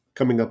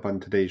Coming up on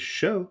today's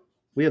show,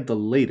 we have the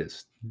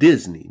latest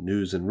Disney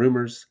news and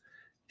rumors,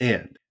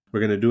 and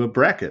we're going to do a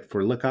bracket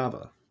for La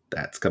Cava.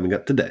 That's coming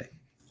up today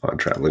on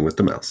Traveling with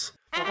the Mouse.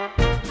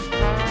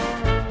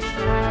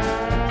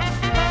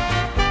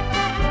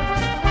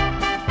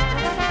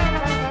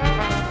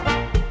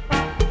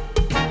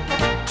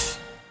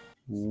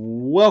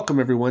 Welcome,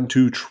 everyone,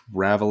 to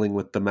Traveling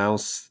with the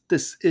Mouse.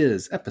 This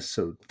is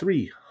episode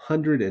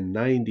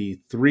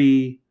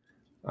 393.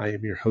 I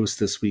am your host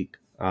this week.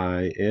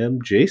 I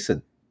am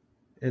Jason,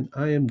 and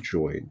I am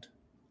joined,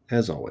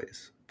 as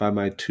always, by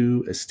my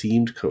two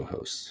esteemed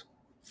co-hosts.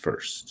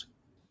 First,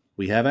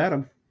 we have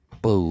Adam.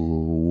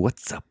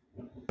 What's up,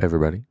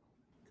 everybody?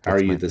 How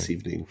are you this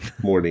evening,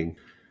 morning,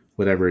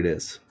 whatever it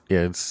is?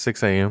 Yeah, it's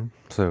 6 a.m.,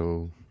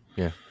 so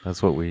yeah,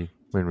 that's when we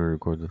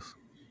record this.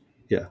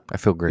 Yeah. I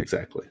feel great.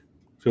 Exactly.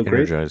 Feel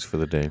energized for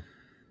the day.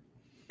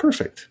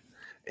 Perfect.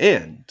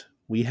 And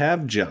we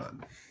have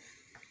John.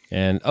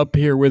 And up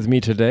here with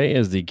me today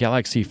is the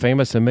galaxy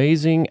famous,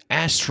 amazing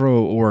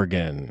Astro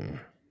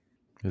Organ.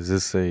 Is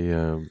this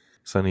a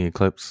sunny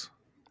eclipse?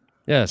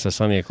 Yeah, it's a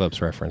sunny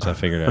eclipse reference. I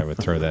figured I would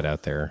throw that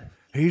out there.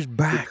 He's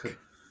back.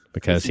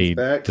 Because he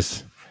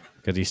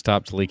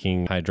stopped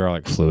leaking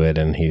hydraulic fluid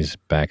and he's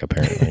back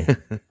apparently.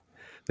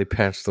 They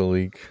patched the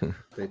leak.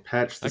 They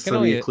patched the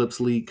sunny eclipse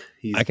leak.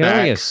 I can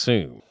only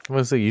assume.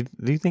 Well, so do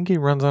you think he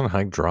runs on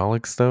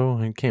hydraulics though?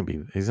 He can't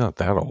be. He's not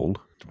that old.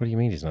 What do you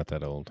mean he's not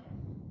that old?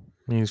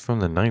 I mean, he's from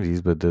the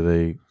 90s, but do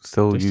they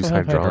still use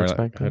hydraulics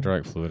back then?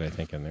 Hydraulic fluid, I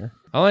think, in there.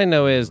 All I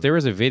know is there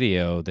was a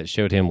video that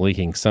showed him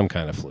leaking some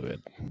kind of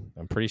fluid.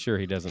 I'm pretty sure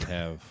he doesn't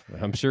have.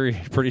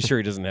 Pretty sure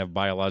he doesn't have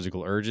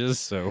biological urges.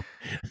 So,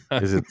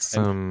 is it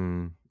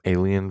some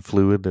alien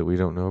fluid that we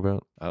don't know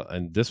about?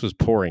 And this was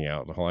pouring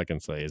out. All I can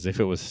say is if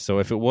it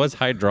was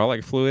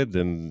hydraulic fluid,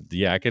 then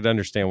yeah, I could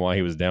understand why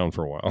he was down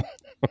for a while.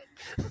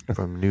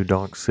 From New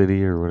Donk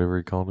City or whatever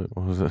he called it.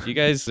 What was it? You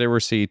guys ever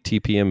see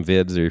TPM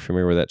Vids? Are you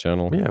familiar with that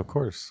channel? Yeah, of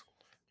course.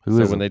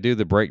 When they do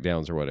the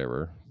breakdowns or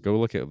whatever, go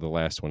look at the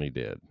last one he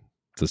did.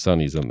 The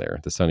Sunny's in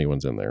there. The Sunny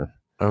one's in there.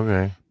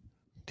 Okay.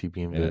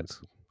 TPM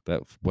Vids.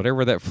 That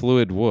whatever that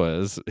fluid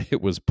was,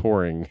 it was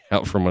pouring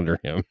out from under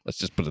him. Let's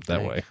just put it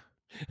that way.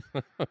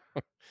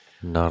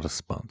 Not a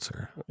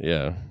sponsor.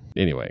 Yeah.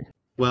 Anyway.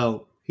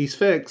 Well, he's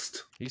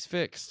fixed. He's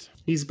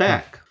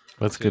back.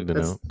 That's good to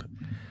know.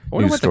 I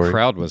wonder what the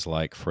crowd was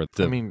like for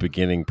the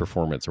beginning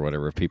performance or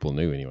whatever, if people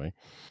knew anyway.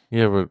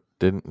 Yeah, but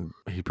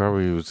he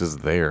probably was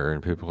just there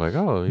and people were like,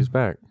 oh, he's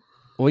back.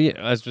 Well, yeah,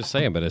 I was just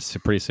saying, but it's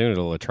pretty soon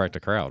it'll attract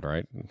a crowd,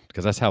 right?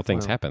 Because that's how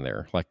things happen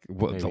there. Like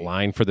the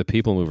line for the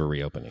People Mover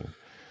reopening.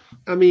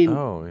 I mean,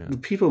 the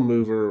People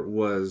Mover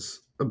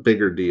was a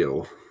bigger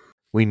deal.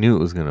 We knew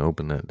it was going to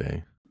open that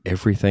day.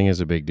 Everything is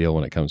a big deal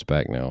when it comes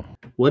back now.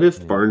 What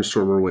if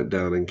Barnstormer went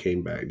down and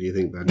came back? Do you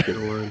think that'd get a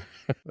line?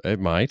 It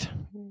might.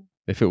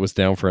 If it was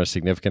down for a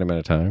significant amount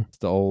of time. It's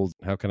the old,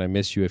 how can I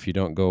miss you if you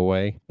don't go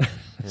away?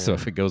 So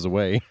if it goes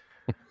away.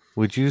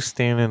 Would you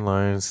stand in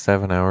line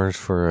 7 hours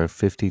for a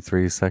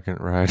 53-second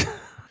ride?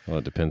 Well,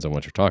 it depends on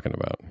what you're talking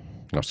about.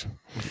 No.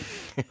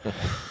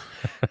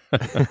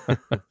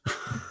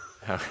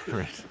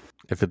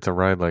 If it's a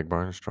ride like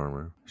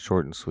Barnstormer,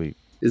 short and sweet.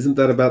 Isn't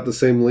that about the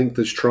same length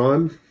as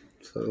Tron?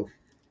 So,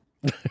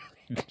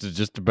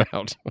 just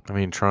about. I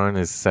mean, Tron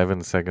is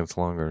 7 seconds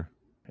longer,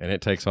 and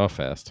it takes off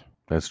fast.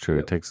 That's true.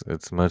 Yep.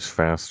 It's much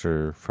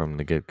faster from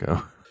the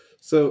get-go.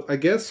 So, I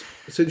guess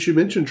since you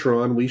mentioned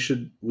Tron, we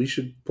should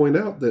point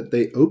out that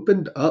they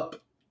opened up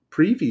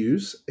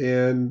previews,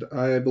 and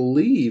I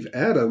believe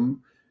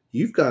Adam,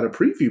 you've got a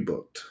preview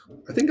booked.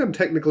 I think I'm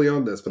technically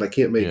on this, but I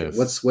can't make it.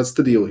 What's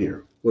the deal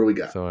here? What do we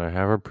got? So I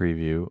have a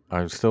preview.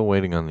 I'm still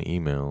waiting on the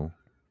email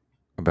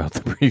about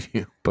the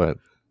preview, but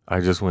I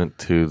just went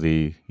to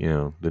the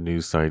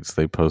news sites.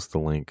 They post the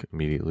link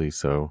immediately.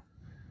 So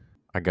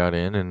I got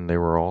in and they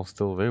were all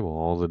still available.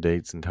 All the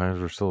dates and times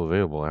were still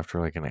available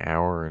after like an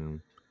hour and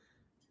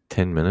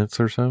 10 minutes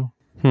or so.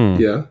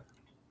 Yeah.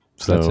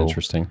 So that's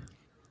interesting.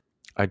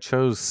 I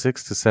chose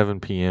 6 to 7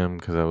 p.m.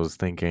 because I was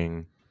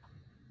thinking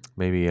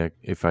maybe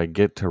if I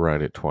get to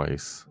ride it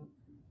twice,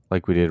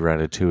 like we did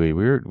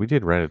Ratatouille. We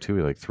did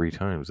Ratatouille like 3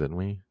 times, didn't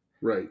we?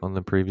 Right. On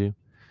the preview.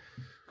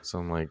 So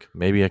I'm like,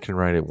 maybe I can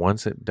ride it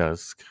once at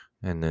dusk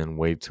and then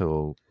wait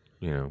till,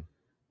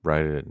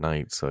 ride it at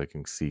night so I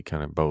can see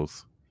kind of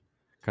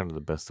the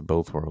best of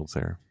both worlds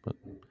there. But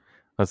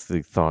that's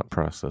the thought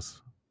process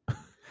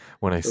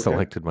when I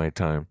selected my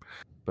time.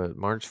 But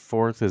March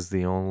 4th is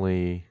the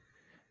only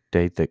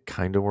date that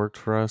kind of worked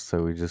for us,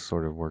 so we just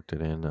sort of worked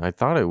it in. I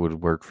thought it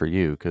would work for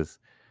you because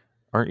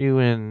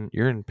you're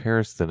in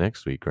Paris the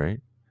next week,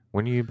 right?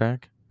 When are you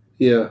back?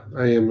 Yeah,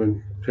 I am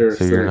in Paris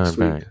the next week. So you're not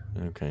back.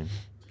 Okay.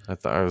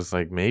 I was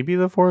like, maybe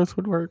the 4th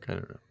would work. I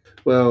don't know.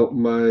 Well,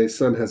 my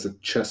son has a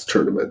chess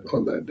tournament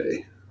on that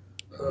day.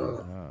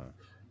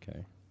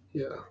 Okay.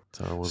 Yeah.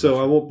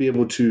 So I won't be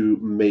able to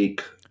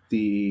make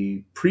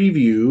the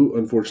preview,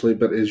 unfortunately,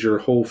 but is your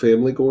whole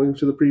family going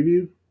to the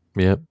preview?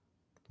 Yep,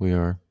 we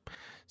are.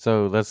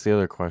 So that's the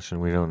other question.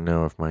 We don't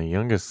know if my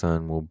youngest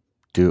son will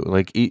do,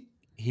 like,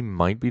 he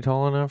might be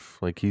tall enough.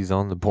 Like he's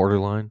on the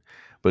borderline.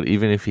 But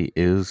even if he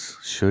is,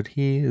 should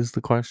he is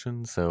the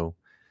question. So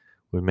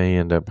we may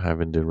end up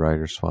having to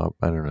rider swap.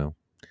 I don't know.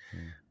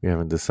 We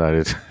haven't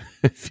decided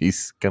if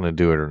he's gonna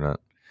do it or not.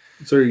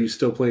 So are you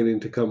still planning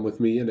to come with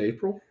me in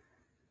April?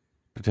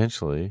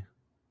 Potentially.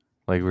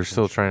 Like we're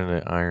still trying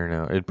to iron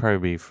out. It'd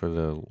probably be for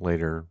the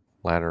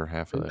latter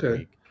half of that Okay.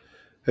 week.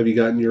 Have you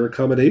gotten your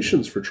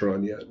accommodations for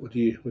Tron yet? What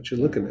you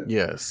looking at?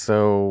 Yeah,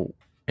 so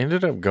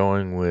ended up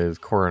going with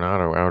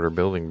Coronado Outer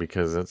Building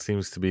because that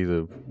seems to be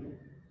the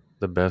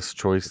best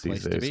choice The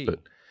these place to days. be. But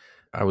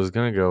I was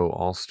gonna go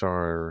All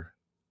Star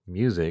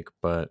Music,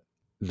 but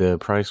the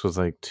price was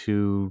like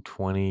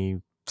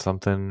 $220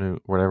 something,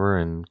 whatever,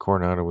 and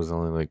Coronado was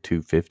only like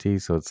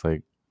 $250. So it's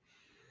like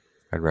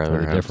I'd So rather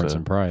the have difference to,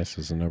 in price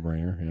is a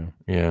no-brainer.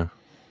 Yeah. yeah.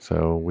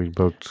 So we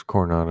booked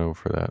Coronado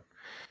for that.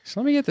 So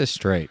let me get this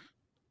straight.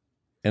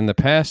 In the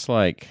past,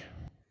 like,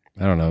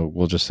 I don't know,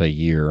 we'll just say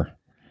year,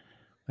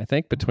 I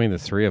think between the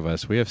three of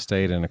us, we have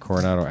stayed in a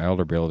Coronado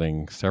Outer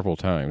Building several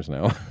times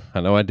now.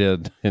 I know I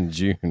did in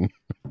June.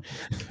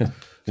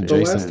 The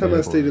Jason last time I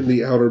did. stayed in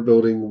the Outer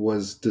Building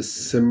was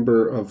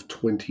December of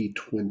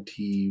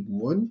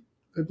 2021,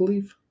 I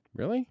believe.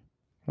 Really?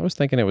 I was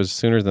thinking it was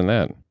sooner than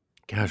that.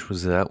 Gosh,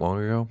 was it that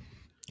long ago?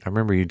 I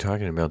remember you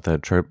talking about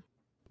that trip.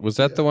 Was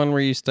that the Yeah. one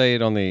where you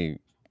stayed on the,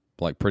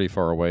 like, pretty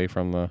far away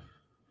from the,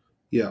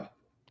 Yeah.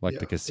 like yeah.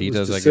 the It was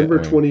casitas? December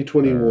I mean,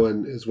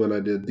 2021 is when I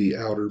did the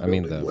Outer I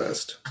mean Building the-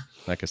 West.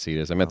 not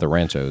casitas. I meant the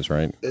ranchos,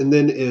 right? And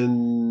then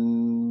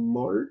in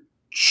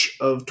March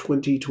of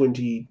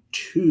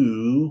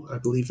 2022, I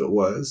believe it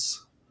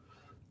was,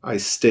 I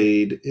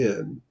stayed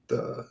in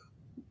the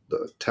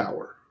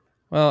tower.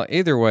 Well,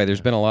 either way,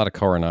 there's been a lot of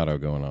Coronado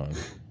going on.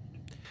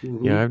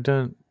 Mhm.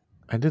 Yeah,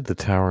 I did the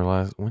tower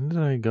last. When did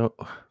I go?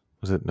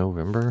 Was it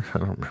November? I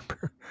don't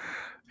remember.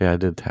 Yeah, I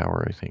did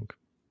tower, I think.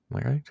 Am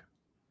I right?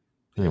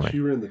 Anyway, Yes,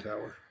 you were in the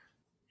tower.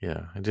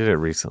 yeah, I did it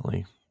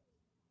recently.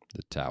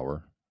 The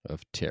Tower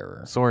of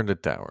Terror. Soaring to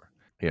tower.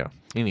 Yeah.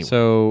 Anyway.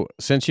 So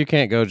since you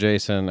can't go,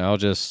 Jason,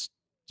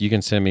 you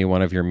can send me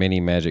one of your mini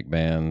magic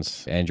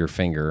bands and your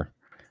finger,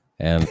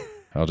 and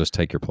I'll just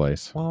take your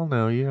place. Well,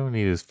 no, you don't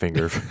need his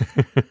finger.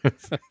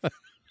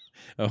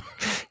 Oh.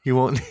 You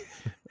won't.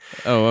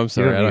 Oh, I'm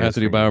sorry. don't I don't need have to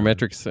do his finger.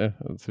 biometrics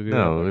to do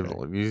No, that.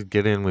 Okay. you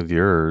get in with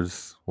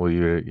yours. Well,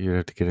 you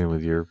have to get in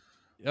with your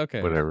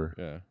Okay. whatever.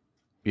 Yeah.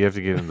 You have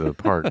to get into the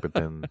park, but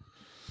then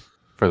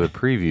for the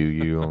preview,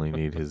 you only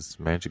need his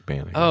magic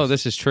band. I Oh, guess.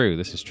 this is true.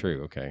 This is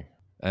true. Okay.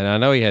 And I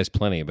know he has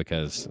plenty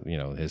because,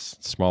 his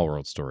Small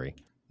World story.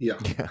 Yeah.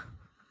 Yeah.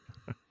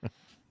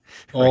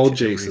 All Right,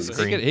 Jason's.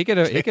 every He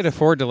could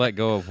afford to let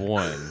go of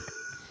one.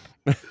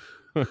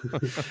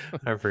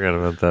 I forgot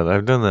about that.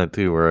 I've done that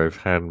too, where I've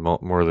had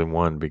more than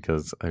one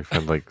because I've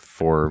had like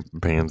 4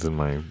 bands in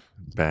my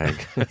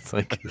bag. It's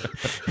like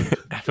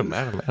Adam.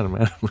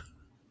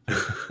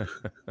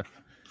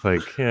 It's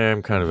like, yeah,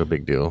 I'm kind of a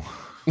big deal.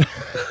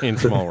 In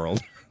Small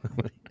World.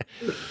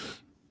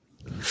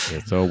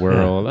 It's a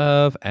world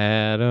of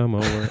Adam.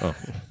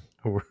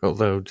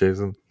 Hello,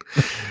 Jason.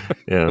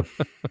 Yeah.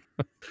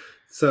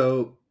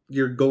 So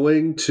you're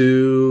going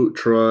to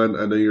Tron.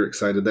 I know you're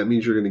excited. That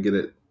means you're going to get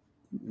it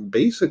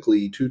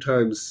basically 2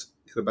 times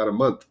in about a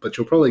month, but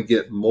you'll probably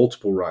get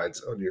multiple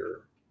rides on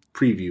your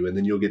preview, and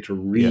then you'll get to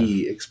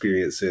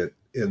re-experience it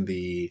in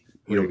the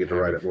you don't get to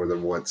ride it more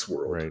than once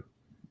world. Right.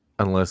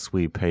 Unless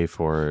we pay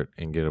for it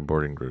and get a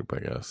boarding group, I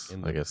guess.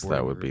 In I the guess that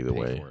boarding would be group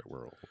the pay way. for it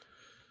world.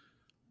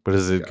 But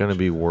is it going to Gotcha.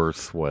 be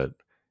worth what?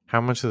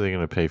 How much are they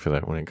going to pay for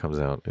that when it comes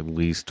out? At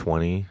least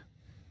 20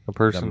 a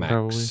person, The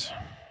probably? max.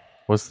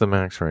 What's the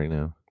max right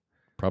now?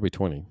 Probably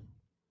 20.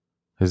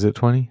 Is it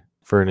 20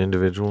 for an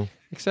individual?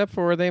 Except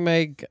for they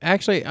make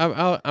actually. I'm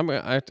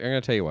going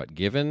to tell you what.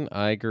 Given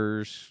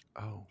Iger's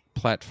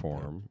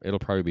platform, it'll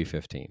probably be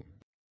 15.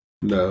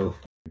 No.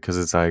 Because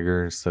it's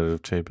Iger instead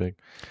of Chapek?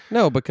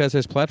 No, because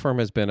his platform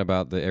has been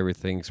about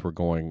everything's we're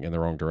going in the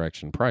wrong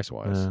direction price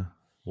wise.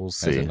 We'll Has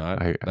see. it not?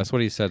 That's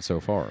what he said so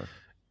far.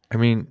 I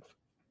mean,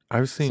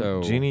 I've seen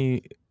So-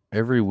 Genie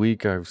every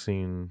week. I've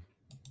seen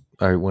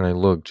when I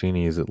look,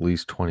 Genie is at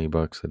least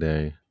 $20 a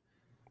day,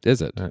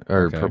 Is it?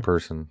 or Okay. per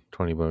person,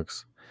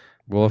 $20.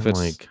 Well, if I'm it's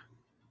like, if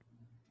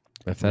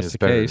I mean, that's it's the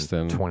better case,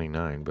 than then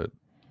 29. But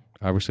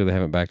obviously they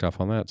haven't backed off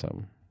on that.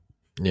 Some.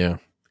 yeah,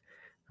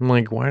 I'm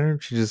like, why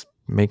aren't you just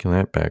making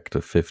that back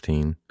to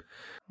 15?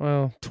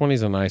 Well, 20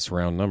 is a nice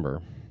round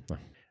number.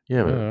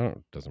 Yeah, but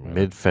Well, doesn't matter.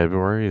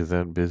 mid-February, is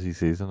that busy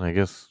season? I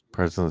guess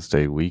President's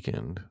Day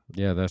weekend.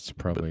 Yeah, that's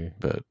probably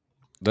But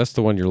that's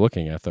the one you're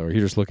looking at, though. You're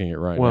just looking at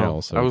right well, now.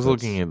 So I was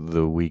that's- looking at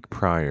the week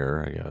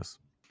prior, I guess.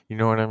 You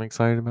know what I'm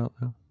excited about,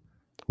 though?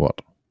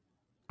 what?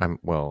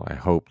 I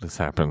hope this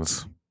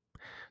happens.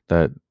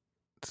 That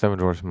Seven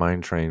Dwarfs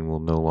Mine Train will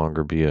no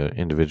longer be an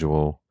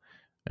individual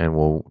and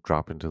will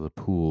drop into the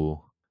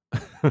pool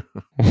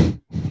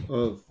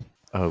Oh,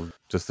 of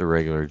just the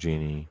regular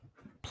Genie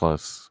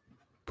plus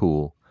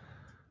pool.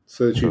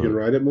 so that you can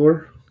ride it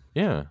more?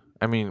 Yeah.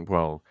 I mean,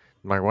 well,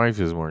 my wife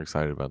is more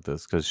excited about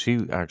this because she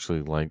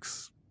actually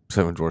likes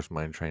Seven Dwarfs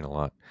Mine Train a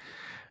lot.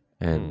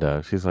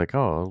 And she's like,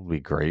 "Oh, it'll be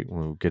great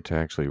when we get to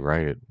actually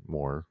write it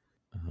more."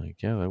 I'm like,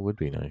 "Yeah, that would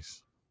be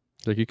nice."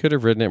 Like you could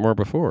have written it more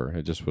before.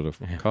 It just would have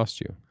Yeah. cost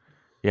you.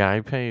 Yeah,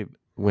 I paid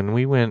when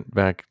we went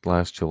back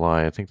last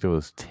July. I think there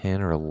was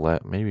 10 or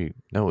 11, maybe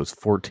no, it was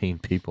 14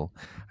 people.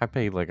 I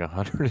paid like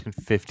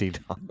 $150.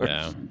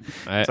 Yeah,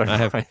 to I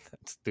have write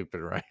that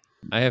stupid right.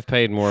 I have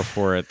paid more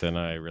for it than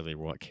I really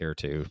care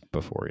to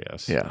before.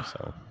 Yes. Yeah.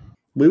 So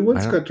We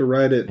once I don't- got to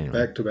write it anyway.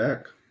 back to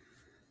back.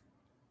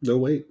 No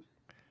wait.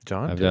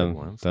 John I've did done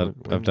once. that.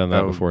 When- I've done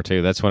that oh, before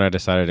too. That's when I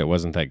decided it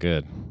wasn't that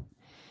good.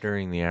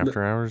 during the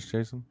after hours,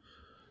 Jason.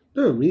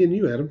 No, me and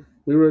you, Adam.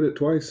 We wrote it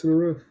twice in a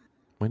row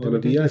When did on we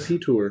a do this?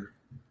 VIP tour.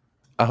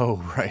 Oh,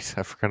 right.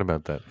 I forgot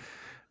about that.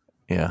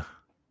 Yeah.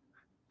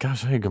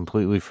 Gosh, I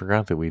completely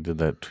forgot that we did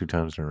that 2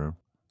 times in a row.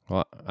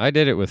 Well, I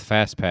did it with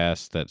Fast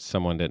Pass that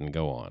someone didn't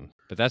go on,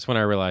 but that's when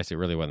I realized it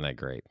really wasn't that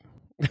great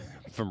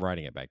from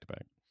writing it back to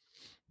back.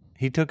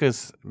 He took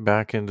us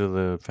back into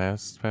the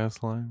fast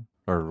pass line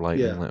or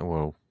lightning Yeah. line.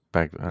 Well,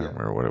 back I don't Yeah.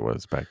 remember what it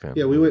was back then.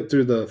 Yeah, we went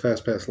through the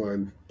Fast Pass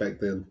line back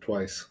then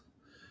twice.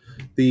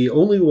 The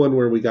only one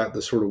where we got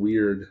the sort of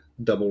weird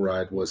double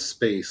ride was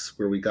Space,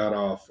 where we got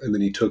off and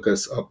then he took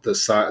us up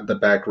the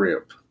back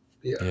ramp.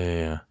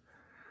 Yeah.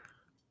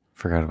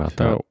 Forgot about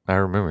So- that. I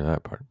remember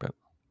that part, but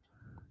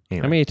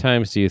anyway. How many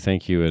times do you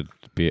think you would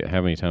be?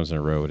 How many times in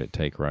a row would it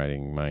take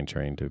riding Mine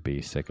Train to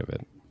be sick of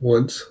it?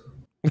 Once.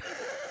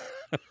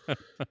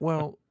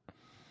 Well,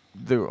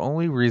 the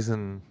only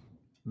reason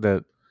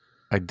that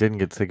I didn't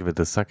get sick of it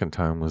the second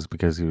time was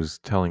because he was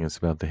telling us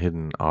about the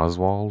hidden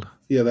Oswald.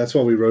 Yeah, that's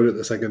why we wrote it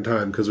the second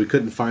time, because we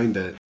couldn't find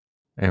it.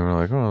 And we're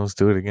like, oh, let's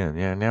do it again.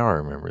 Yeah, now I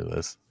remember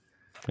this.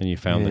 And you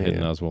found the Yeah.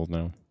 hidden Oswald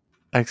now.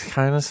 I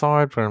kind of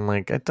saw it, but I'm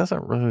like, it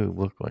doesn't really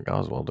look like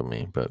Oswald to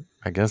me, but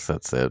I guess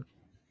that's it.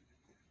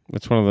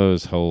 It's one of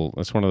those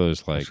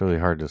like It's really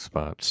hard to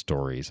spot.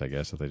 stories, I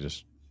guess, that they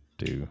just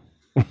do.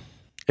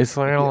 It's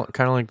like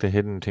kind of like the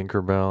hidden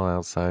Tinkerbell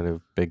outside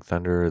of Big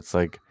Thunder. It's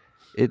like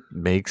it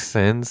makes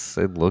sense.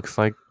 It looks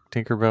like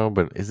Tinkerbell,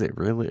 but is it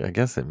really? I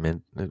guess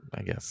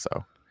I guess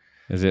so.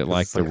 Is it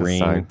like It's the a ring?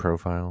 side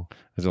profile?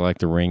 Is it like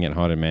the ring at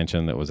Haunted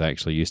Mansion that was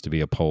actually used to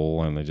be a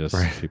pole and they just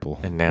Right. people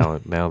And now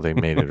they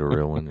made it a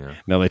real one. Yeah.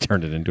 now they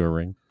turned it into a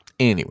ring?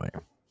 Anyway,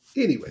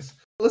 Anyways,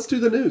 let's do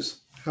the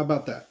news. How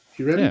about that?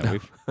 You ready? Yeah,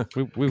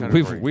 we've Kind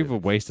of we've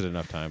wasted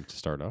enough time to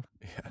start off.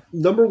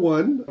 Number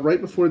one,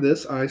 right before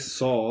this, I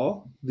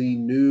saw the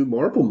new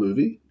Marvel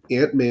movie,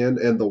 Ant-Man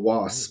and the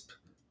Wasp,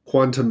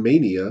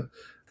 Quantumania.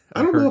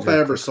 I don't know if I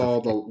ever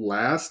saw the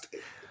last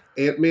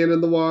Ant-Man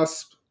and the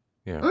Wasp.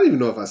 Yeah. I don't even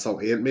know if I saw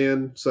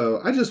Ant-Man, so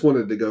I just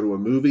wanted to go to a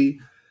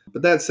movie.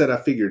 But that said, I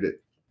figured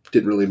it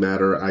didn't really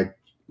matter. I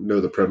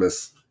know the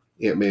premise.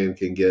 Ant-Man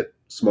can get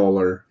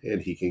smaller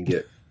and he can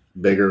get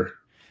bigger.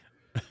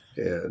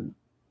 And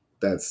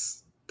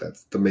that's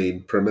the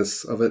main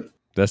premise of it.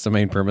 That's the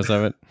main premise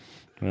of it.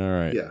 All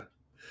right. Yeah.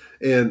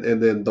 And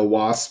then the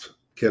Wasp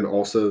can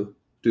also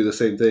do the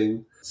same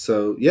thing.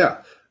 So,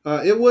 yeah.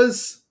 It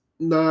was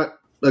not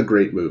a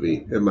great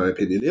movie, in my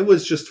opinion. It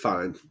was just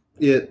fine.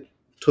 It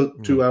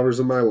took 2 hours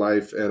of my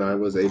life, and I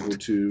was able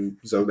to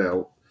zone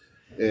out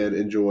and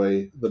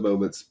enjoy the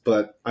moments.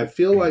 But I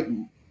feel like,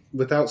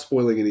 without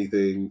spoiling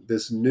anything,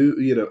 this new,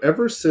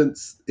 ever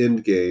since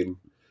Endgame,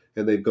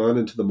 and they've gone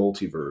into the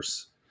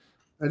multiverse,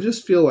 I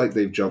just feel like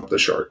they've jumped the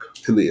shark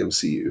in the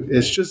MCU.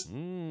 It's just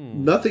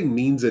nothing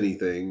means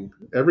anything.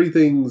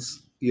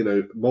 Everything's,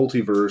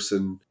 multiverse,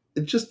 and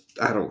it just,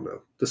 I don't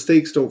know. The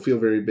stakes don't feel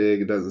very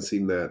big. It doesn't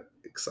seem that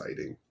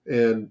exciting.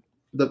 And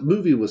the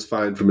movie was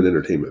fine from an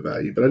entertainment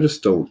value, but I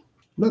just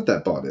not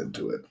that bought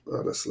into it,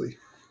 honestly.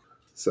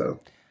 So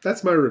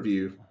that's my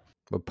review.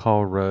 But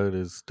Paul Rudd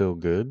is still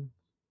good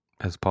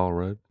as Paul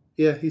Rudd.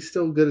 Yeah, he's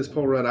still good as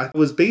Paul Rudd. I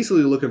was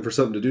basically looking for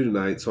something to do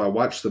tonight, so I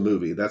watched the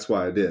movie. That's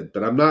why I did.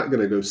 But I'm not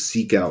going to go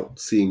seek out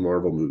seeing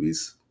Marvel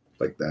movies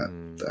like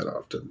that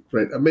often.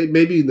 Right?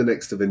 Maybe the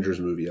next Avengers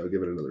movie, I'll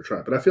give it another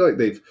try. But I feel like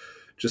they've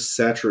just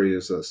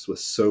saturated us with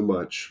so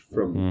much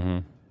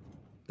from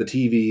the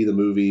TV, the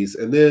movies,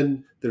 and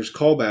then there's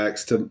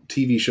callbacks to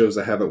TV shows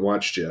I haven't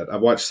watched yet.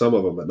 I've watched some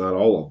of them, but not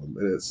all of them.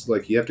 And it's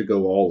like you have to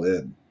go all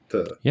in.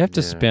 You have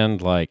to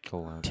spend like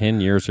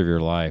 10 years of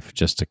your life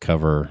just to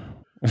cover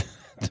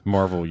the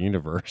Marvel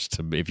universe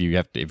if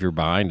you're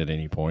behind at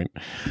any point.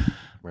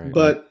 Right.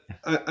 But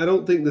I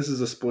don't think this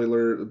is a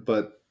spoiler,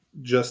 but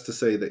just to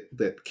say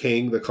that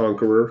Kang the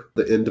Conqueror,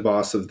 the end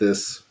boss of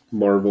this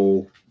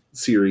Marvel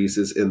series,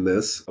 is in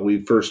this.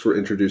 We first were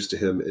introduced to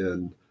him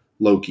in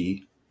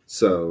Loki.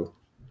 So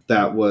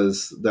that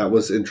was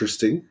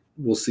interesting.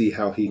 We'll see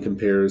how he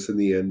compares in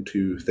the end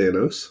to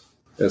Thanos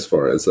as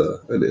far as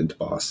an end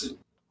boss.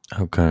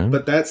 Okay.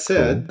 But that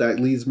said, that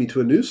leads me to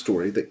a news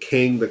story that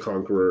Kang the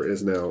Conqueror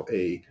is now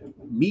a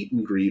meet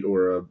and greet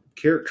or a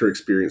character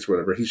experience or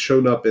whatever. He's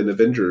shown up in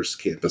Avengers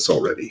Campus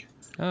already.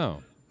 Oh.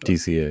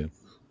 DCA.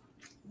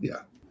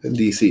 Yeah, and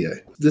DCA.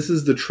 This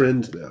is the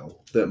trend now,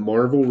 that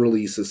Marvel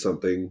releases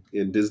something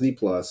in Disney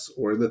Plus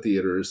or in the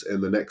theaters,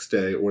 and the next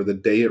day or the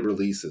day it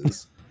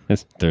releases,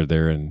 They're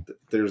there and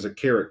there's a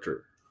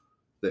character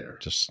there.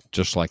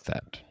 Just like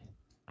that.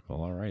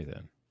 Well, all right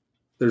then.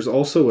 There's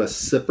also a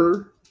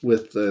sipper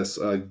with this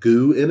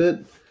goo in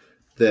it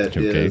that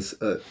Okay. is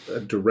a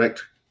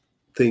direct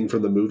thing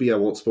from the movie. I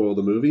won't spoil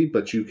the movie,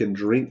 but you can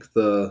drink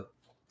the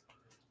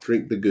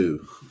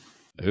goo.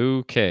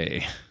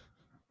 Okay.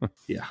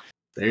 Yeah,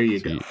 there you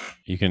So go.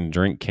 you can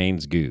drink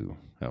Kane's goo.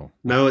 Oh.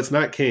 No, it's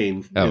not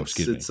Kane. Oh, it's,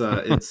 excuse me.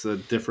 it's a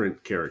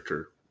different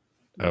character.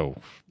 Oh.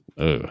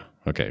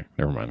 Okay.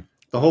 Never mind.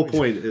 The whole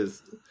point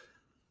is,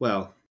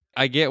 well,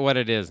 I get what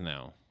it is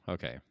now.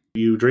 Okay.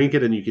 you drink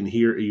it and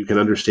you can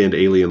understand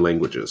alien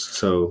languages.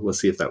 So let's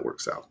see if that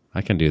works out.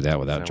 I can do that Is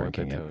without that what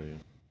they drinking it. tell you?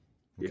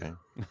 Yeah.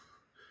 Okay.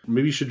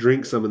 Maybe you should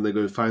drink some and then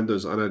go find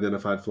those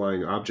unidentified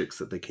flying objects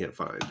that they can't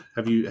find.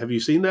 Have you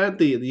seen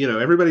that?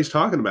 Everybody's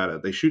talking about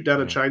it. They shoot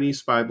down a Yeah. Chinese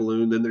spy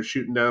balloon, then they're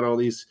shooting down all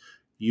these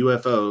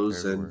UFOs,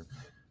 Everywhere. and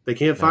they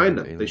can't find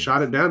them. They aliens.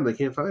 shot it down, and they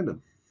can't find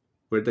them.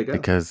 Where'd they go?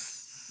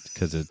 Because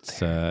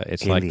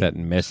It's like that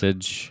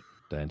message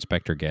the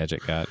Inspector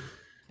Gadget got.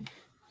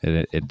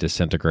 It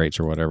disintegrates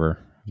or whatever.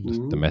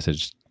 Mhm. The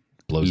message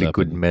blows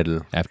liquid up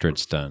metal. after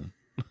it's done.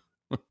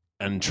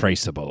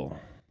 Untraceable.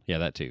 Yeah,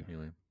 that too.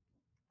 Anyway.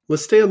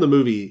 Let's stay on the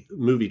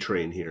movie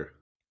train here.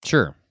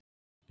 Sure.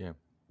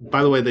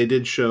 By the way, they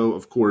did show,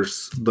 of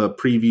course, the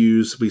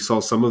previews. We saw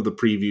some of the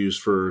previews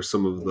for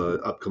some of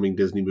the upcoming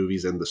Disney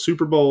movies and the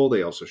Super Bowl.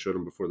 They also showed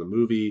them before the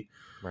movie.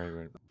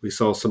 Right. We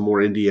saw some more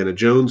Indiana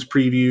Jones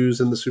previews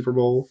in the Super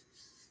Bowl.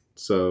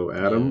 So,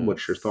 Adam,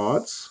 what's your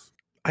thoughts?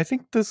 I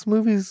think this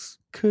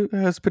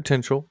has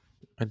potential.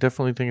 I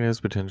definitely think it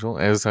has potential.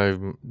 As I've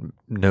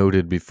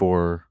noted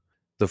before,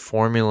 the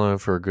formula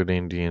for a good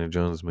Indiana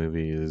Jones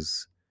movie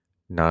is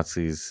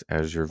Nazis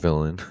as your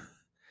villain.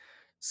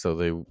 So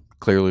they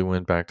clearly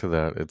went back to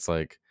that. It's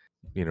like,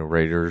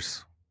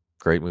 Raiders,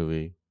 great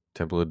movie.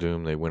 Temple of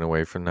Doom, they went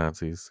away from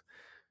Nazis.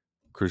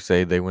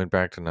 Crusade, they went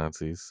back to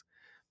Nazis.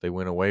 They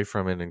went away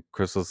from it in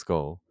Crystal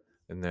Skull,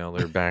 and now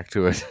they're back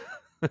to it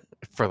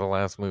for the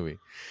last movie.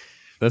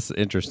 That's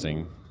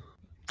interesting.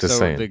 Just so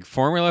saying. The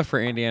formula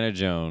for Indiana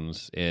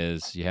Jones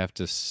is you have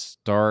to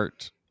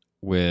start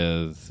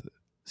with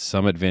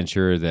some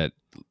adventure that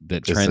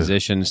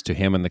transitions to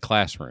him in the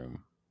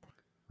classroom.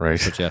 Right.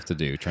 That's what you have to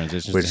do.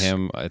 Transitions to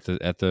him at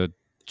the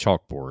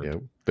chalkboard.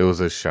 Yep. There was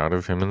a shot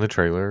of him in the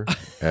trailer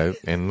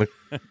in the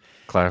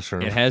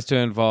classroom. It has to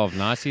involve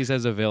Nazis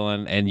as a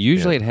villain, and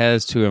usually it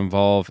has to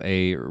involve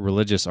a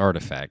religious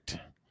artifact.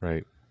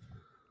 Right.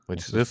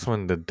 Which this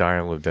one, the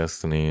Dial of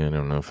Destiny, I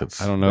don't know if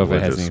it's I don't know if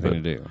it has religious,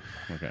 anything to do.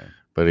 Okay.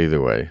 But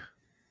either way,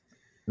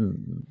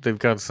 they've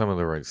got some of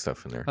the right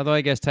stuff in there. Although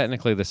I guess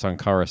technically the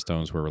Sankara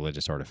stones were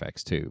religious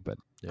artifacts too, but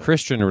Yeah.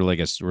 Christian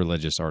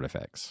religious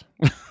artifacts.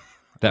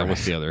 That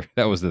was the other.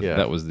 That was the Yeah.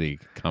 that was the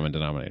common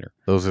denominator.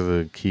 Those are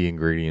the key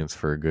ingredients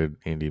for a good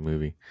indie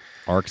movie.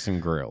 Arcs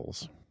and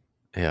grills.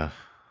 Yeah.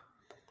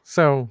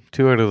 So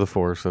 2 out of the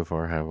 4 so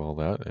far have all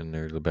that, and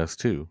they're the best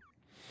 2,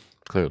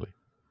 clearly.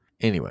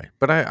 Anyway,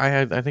 but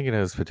I think it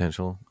has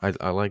potential.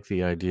 I like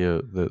the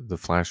idea that the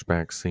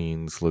flashback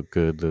scenes look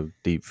good. The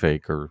deep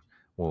fake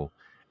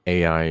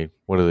AI.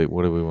 What do we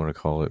want to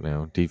call it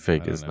now? Deep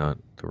fake is not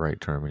the right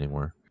term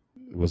anymore.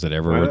 Was it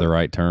ever the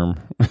right term?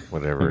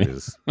 Whatever it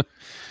is.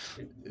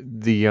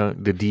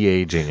 The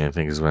de-aging, I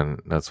think, is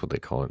that's what they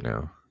call it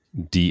now.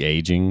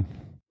 De-aging.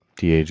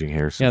 De-aging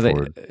Harrison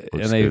Ford.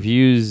 And they've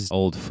used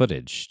old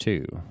footage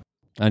too,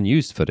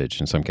 unused footage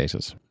in some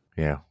cases.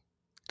 Yeah,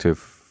 to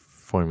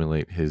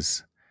formulate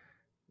his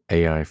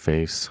AI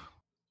face.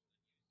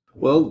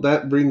 Well,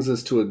 that brings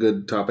us to a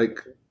good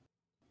topic.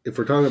 If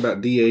we're talking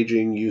about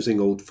de-aging using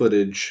old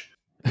footage,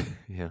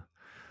 Yeah.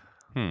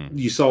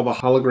 you saw the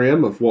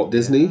hologram of Walt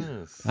Disney.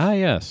 Yes. Ah,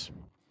 yes.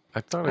 I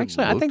thought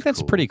Actually, I think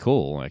that's pretty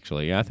cool.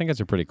 Actually, yeah, I think it's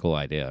a pretty cool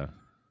idea.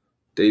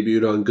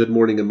 Debuted on Good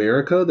Morning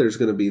America. There's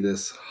going to be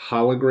this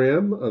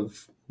hologram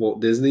of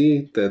Walt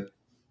Disney that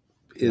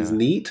is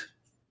neat.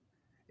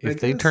 If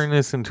they turn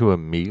this into a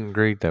meet and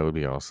greet, that would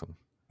be awesome.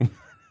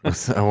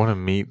 I want to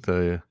meet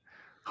the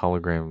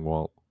hologram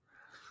Walt.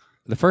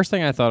 The first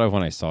thing I thought of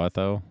when I saw it,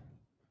 though,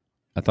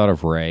 I thought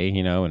of Ray,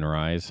 in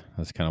Rise.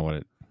 That's kind of what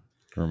it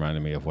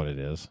reminded me of. What it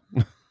is.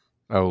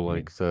 Oh,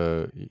 like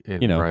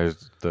in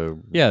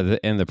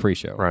the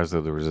pre-show, Rise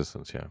of the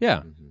Resistance. Yeah.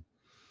 Yeah.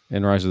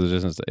 In Rise of the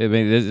Resistance. I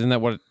mean, isn't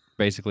that what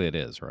basically it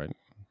is, right?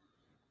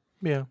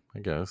 Yeah, I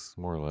guess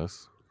more or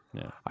less.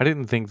 Yeah. I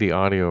didn't think the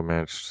audio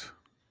matched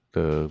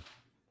the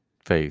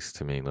face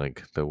to me,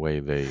 like the way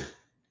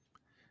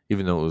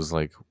even though it was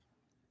like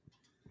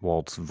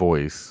Walt's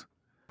voice,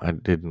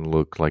 it didn't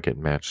look like it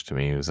matched to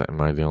me.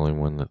 Am I the only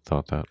one that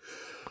thought that?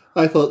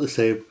 I thought the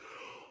same.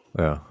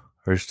 Yeah,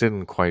 or just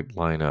didn't quite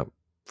line up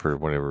for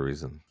whatever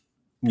reason.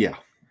 Yeah,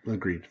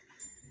 agreed.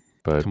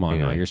 But Come on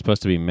now, you're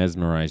supposed to be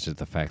mesmerized at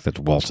the fact that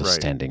Walt is Right.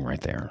 standing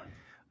right there.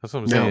 That's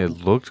what I'm saying.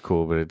 It looked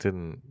cool, but it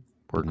didn't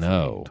work.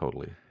 No. For me,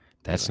 totally.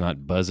 That's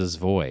not Buzz's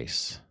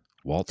voice.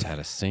 Walt's had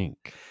a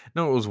sync.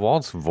 No, it was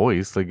Walt's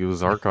voice. Like it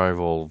was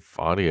archival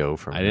audio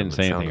from. I him. didn't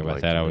say It anything sounded about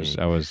like that.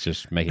 to I me. was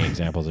just making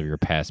examples of your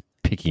past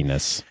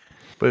pickiness.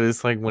 But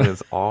it's like when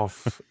it's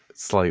off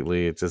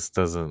slightly, it just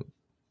doesn't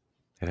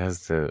It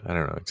has to. I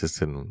don't know. It just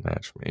didn't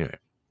match me. Anyway,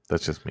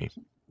 that's just me.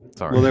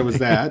 Sorry. Well, there was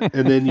that,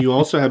 and then you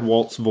also had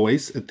Walt's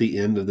voice at the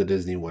end of the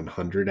Disney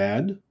 100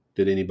 ad.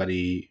 Did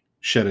anybody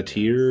shed a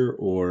tear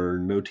or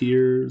no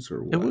tears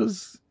or what?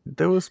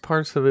 There was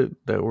parts of it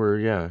that were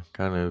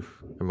kind of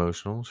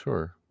emotional.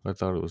 Sure, I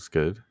thought it was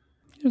good.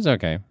 It was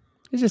okay.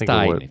 It just Think of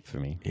died what- for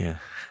me. Yeah.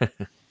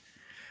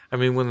 I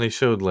mean, when they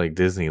showed like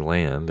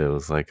Disneyland, it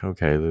was like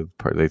okay,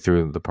 they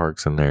threw the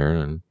parks in there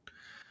and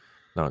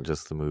not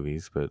just the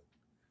movies, but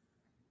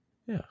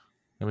yeah.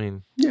 I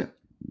mean, Yeah.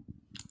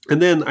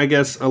 And then I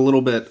guess a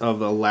little bit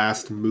of a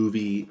last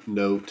movie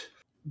note.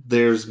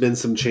 There's been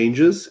some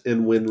changes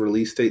in when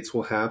release dates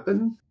will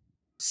happen.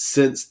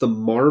 Since the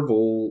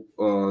Marvel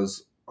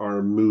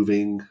are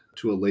moving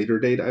to a later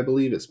date, I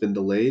believe it's been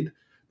delayed.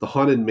 The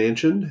Haunted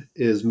Mansion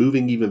is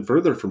moving even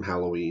further from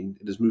Halloween.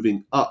 It is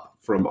moving up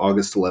from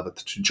August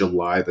 11th to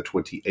July the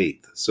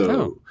 28th.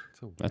 So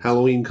so That's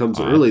Halloween comes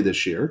odd. early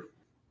this year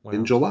in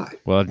well, July.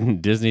 Well,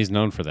 Disney's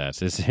known for that.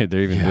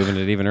 They're even moving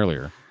it even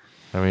earlier.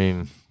 I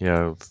mean,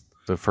 yeah,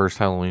 the first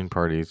Halloween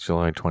party is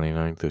July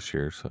 29th this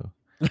year, so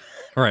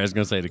All right, I was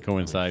going to say to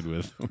coincide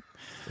with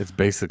it's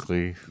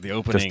basically the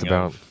opening just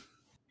about. of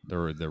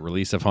the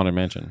release of Haunted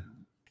Mansion.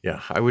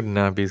 Yeah, I would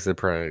not be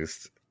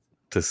surprised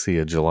to see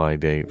a July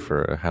date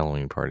for a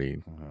Halloween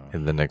party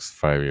in the next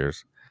 5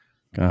 years.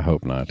 I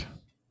hope not.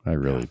 I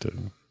really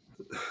do.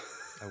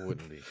 I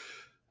wouldn't be.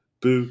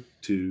 Boo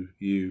to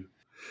you.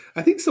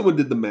 I think someone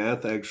did the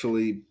math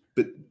actually,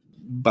 but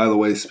by the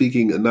way,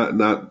 speaking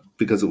not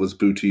because it was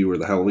boo to you or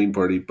the Halloween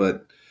party,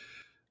 but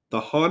the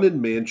Haunted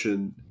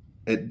Mansion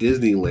at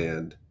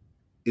Disneyland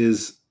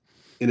is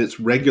in its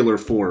regular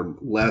form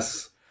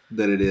less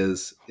than it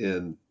is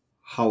in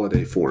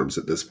holiday forms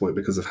at this point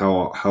because of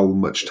how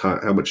much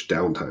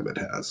downtime it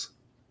has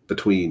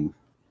between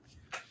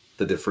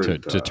the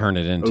different To turn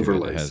it into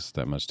overlays. it has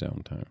that much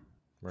downtime.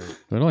 Right,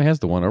 It only has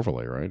the one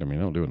overlay, right? I mean,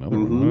 they'll do another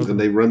one. And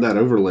they run that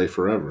overlay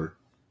forever.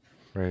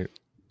 right.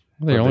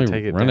 They But only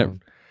take it run it.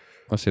 down.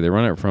 Let's see. They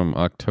run it from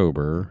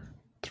October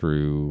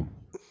through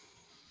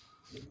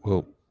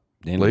Well,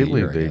 the end of the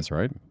lately year, I they- guess,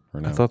 right?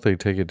 Or no? I thought they'd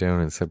take it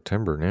down in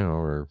September now,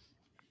 or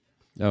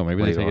Oh,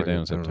 maybe they late take it down in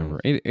August, I don't September.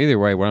 Either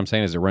way, what I'm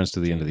saying is it runs to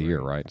the end of the year,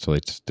 right? So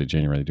they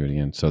January do it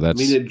again. So I that's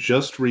mean, it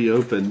just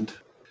reopened.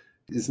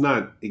 It's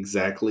not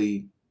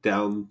exactly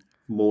down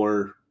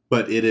more,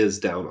 but it is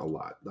down a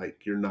lot.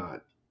 Like you're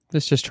not.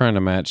 it's just trying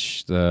to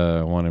match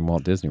the one in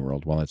Walt Disney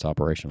World while it's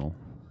operational.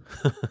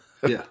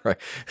 Yeah. right.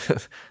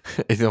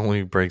 It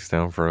only breaks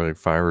down for like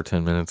 5 or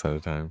 10 minutes at a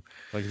time.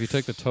 Like if you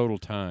took the total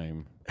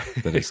time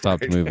that it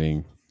stopped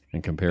moving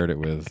and compared it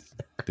with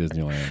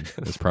Disneyland,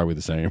 it's probably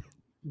the same.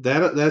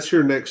 That's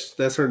our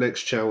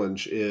next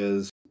challenge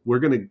is we're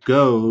going to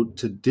go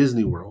to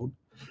Disney World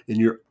and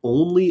you're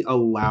only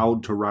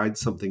allowed to ride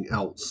something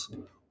else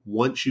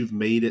once you've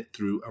made it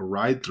through a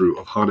ride through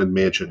of Haunted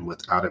Mansion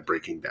without it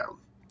breaking down.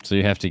 So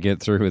you have to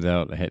get through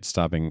without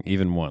stopping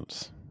even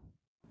once.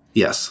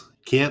 Yes.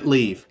 Can't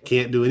leave.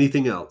 Can't do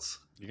anything else.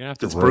 You're gonna have If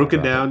to it's rope broken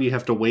drop it. down, you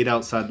have to wait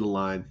outside the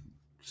line.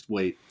 Just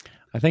wait.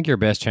 I think your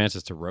best chance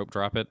is to rope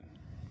drop it,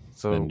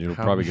 So and you'll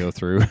how- probably go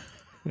through.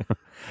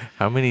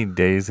 How many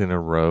days in a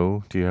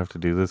row do you have to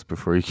do this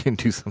before you can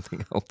do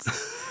something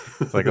else?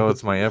 It's like, oh,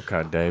 it's my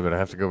Epcot day, but I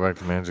have to go back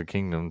to Magic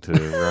Kingdom to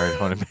ride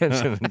Haunted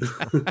Mansion.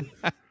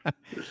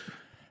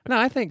 No,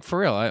 I think for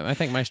real. I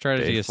think my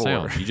strategy Day is 4.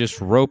 sound. You just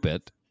rope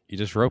it.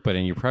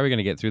 And you're probably going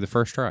to get through the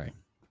first try.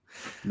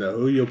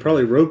 No, you'll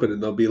probably rope it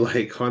and they'll be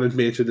like, Haunted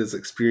Mansion is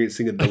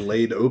experiencing a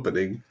delayed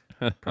opening.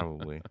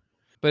 Probably.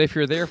 But if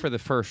you're there for the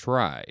first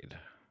ride,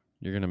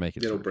 you're going to make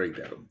it. It'll through. break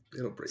down.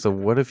 It'll break So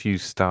down. what if you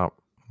stop,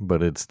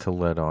 but it's to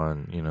let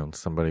on,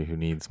 somebody who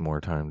needs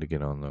more time to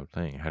get on the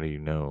thing? How do you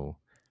know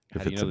How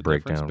if do you it's know a the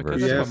difference? breakdown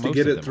Because You that's versus? what have to most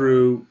get of it them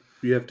through.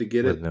 You have to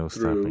get With it no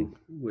through stopping.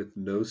 with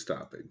no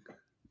stopping.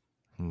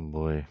 Oh,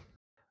 boy,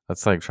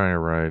 that's like trying to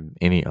ride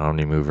any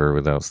Omnimover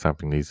without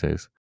stopping these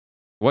days.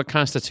 What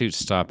constitutes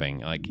stopping?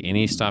 Like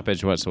any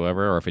stoppage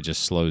whatsoever, or if it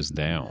just slows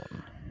down?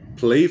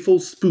 Playful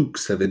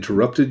spooks have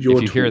interrupted your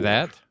If you hear tour.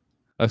 that,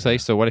 okay.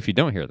 So what if you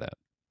don't hear that?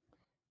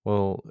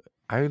 Well,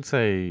 I would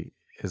say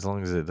as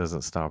long as it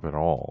doesn't stop at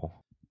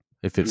all.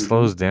 If it Mhm.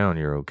 slows down,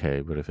 you're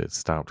okay. But if it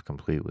stopped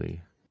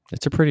completely,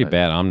 It's a pretty I-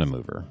 bad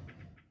Omnimover.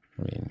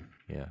 I mean,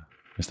 yeah.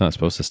 it's not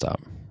supposed to stop.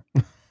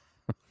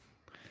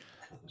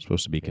 It's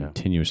supposed to be Yeah. Mm-hmm.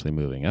 continuously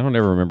moving. I don't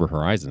ever remember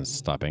Horizons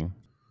stopping,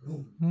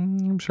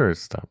 I'm sure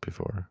it's stopped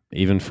before.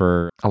 even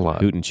for A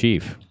lot. Hoot and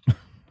Chief.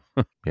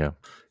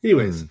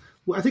 Anyways, Hmm.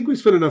 well, I think we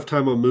spent enough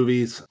time on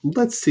movies.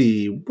 Let's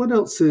see what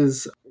else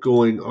is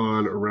going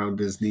on around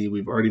Disney.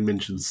 We've already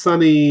mentioned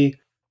Sunny.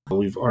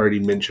 We've already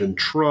mentioned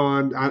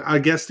Tron. I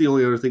guess the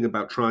only other thing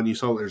about Tron, you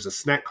saw there's a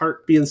snack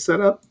cart being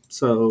set up.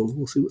 So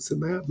we'll see what's in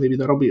that. Maybe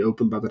that'll be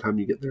open by the time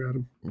you get there,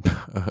 Adam.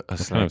 A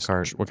snack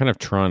cart. What kind of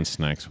Tron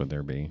snacks would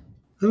there be?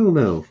 I don't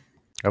know.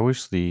 I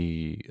wish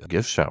the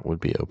gift shop would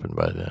be open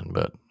by then,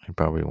 but it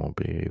probably won't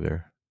be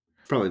either.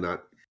 Probably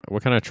not.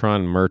 What kind of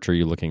Tron merch are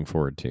you looking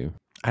forward to?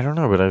 I don't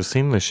know, but I've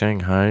seen the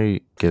Shanghai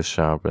gift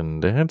shop,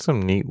 and they had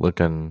some neat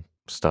looking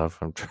stuff.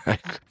 I'm trying.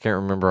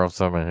 Can't remember off the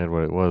top of my head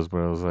what it was, but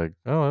I was like,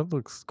 oh, that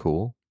looks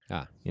cool.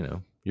 Ah. You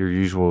know, your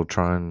usual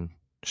Tron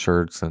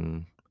shirts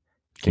and.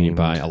 Can you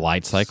buy themed a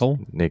light cycle?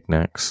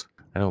 knickknacks?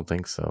 I don't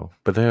think so.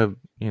 But they have,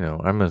 you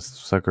know, I'm a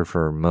sucker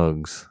for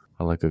mugs.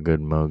 I like a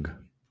good mug.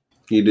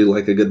 You do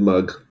like a good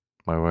mug.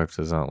 My wife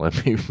does not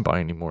let me buy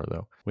any more,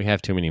 though. We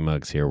have too many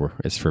mugs here.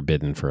 It's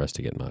forbidden for us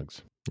to get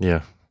mugs.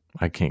 Yeah,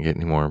 I can't get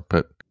any more,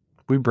 but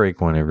we break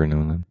one every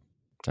now and then.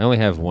 I only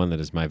have one that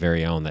is my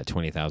very own, that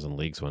 20,000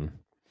 Leagues one.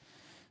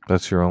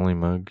 That's your only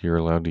mug you're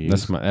allowed to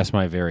use? That's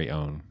my very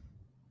own.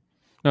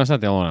 No, it's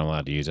not the only one I'm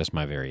allowed to use. That's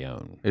my very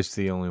own. It's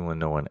the only one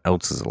no one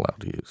else is allowed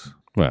to use.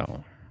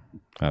 Well,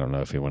 I don't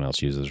know if anyone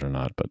else uses it or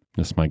not, but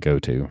it's my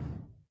go-to.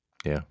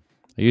 Yeah.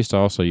 I used to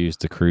also use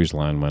the Cruise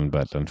Line one,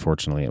 but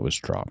unfortunately it was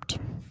dropped.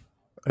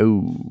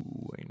 Oh,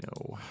 I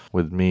know.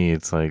 With me,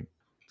 it's like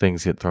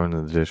things get thrown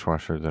in the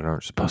dishwasher that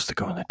aren't supposed to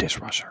go in the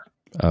dishwasher.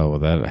 Oh, well,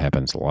 that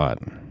happens a lot.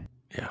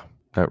 Yeah,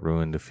 that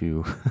ruined a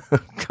few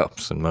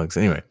cups and mugs.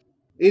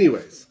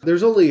 Anyways,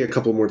 there's only a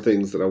couple more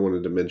things that I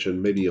wanted to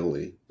mention, maybe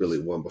only really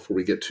one before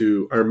we get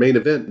to our main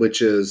event, which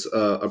is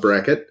a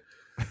bracket.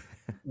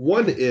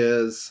 One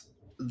is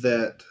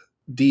that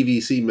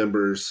DVC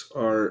members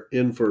are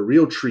in for a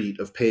real treat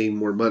of paying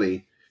more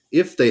money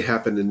if they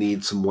happen to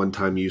need some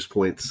one-time use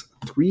points.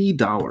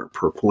 $3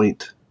 per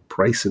point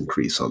price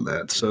increase on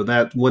that. So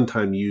that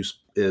one-time use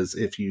is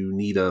if you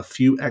need a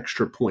few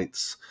extra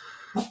points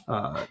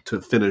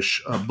to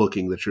finish a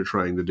booking that you're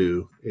trying to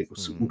do. It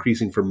was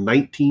increasing from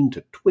 $19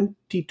 to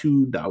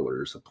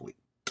 $22 a point.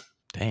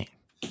 Dang.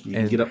 You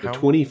can get up to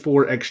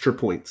 24 extra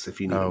points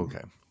if you need them.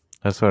 Okay.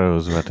 That's what I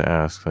was about to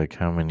ask. Like,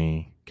 how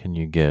many can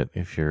you get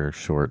if you're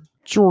short?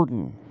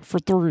 Jordan for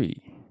 3.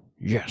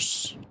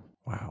 Yes.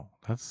 Wow.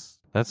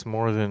 That's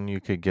more than you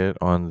could get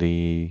on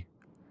the,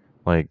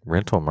 like,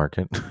 rental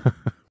market.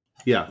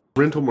 Yeah.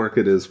 Rental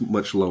market is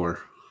much lower.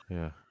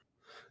 Yeah.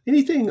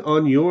 Anything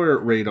on your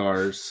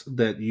radars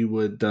that you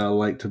would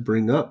like to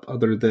bring up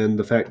other than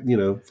the fact,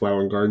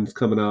 Flower and Garden's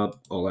coming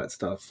up, all that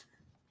stuff?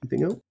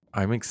 Anything else?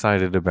 I'm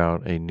excited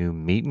about a new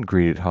meet and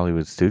greet at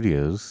Hollywood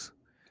Studios.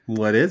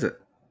 What is it?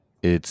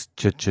 It's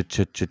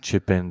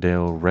Chip and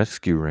Dale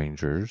Rescue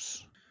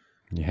Rangers.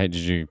 Did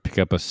you pick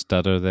up a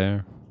stutter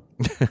there?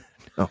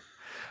 No.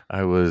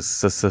 I was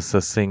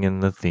singing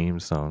the theme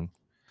song.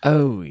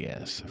 Oh,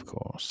 yes, of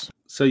course.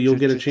 So you'll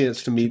get a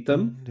chance to meet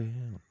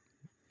them?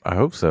 I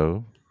hope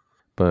so.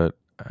 But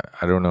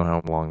I don't know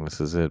how long this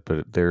is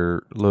but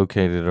they're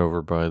located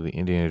over by the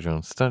Indiana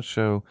Jones Stunt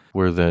Show,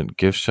 where that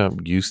gift shop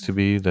used to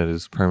be that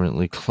is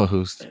permanently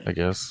closed, I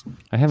guess.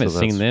 I haven't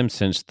seen them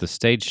since the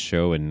stage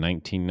show in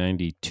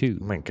 1992.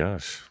 Oh my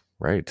gosh,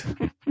 right.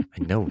 I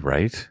know,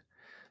 right?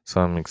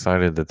 So I'm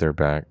excited that they're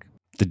back.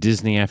 The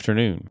Disney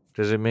afternoon.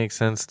 Does it make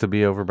sense to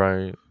be over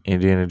by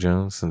Indiana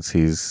Jones since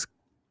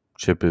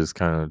Chip is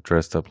kind of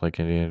dressed up like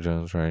Indiana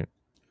Jones, right?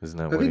 Isn't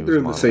that I think they're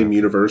in the same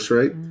universe,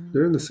 right?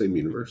 They're in the same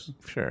universe.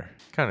 Sure.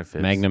 Kind of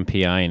fits. Magnum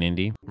PI and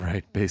Indy.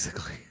 Right,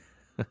 basically.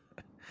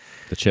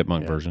 The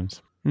Chipmunk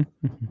versions. But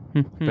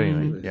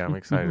anyway, yeah, I'm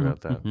excited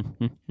about that.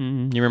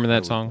 You remember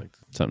that song?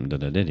 Something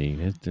diddy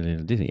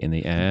in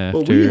the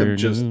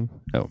afternoon.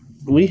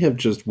 We have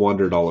just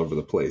wandered all over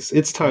the place.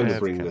 It's time to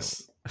bring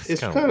this.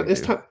 It's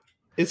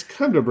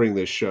time to bring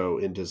this show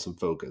into some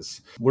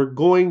focus. We're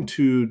going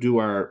to do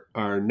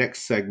our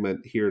next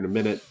segment here in a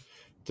minute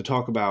to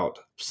talk about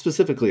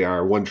specifically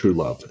our one true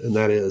love, and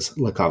that is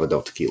La Cava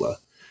del Tequila.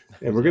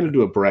 And we're going to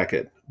do a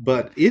bracket.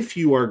 But if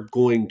you are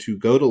going to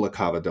go to La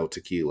Cava del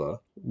Tequila,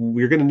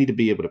 we're going to need to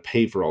be able to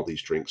pay for all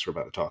these drinks we're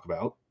about to talk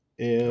about.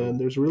 And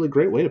there's a really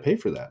great way to pay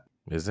for that.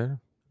 Is there?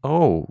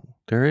 Oh,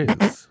 there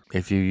is.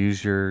 If you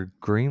use your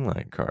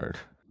Greenlight card,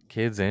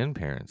 kids and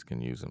parents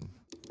can use them.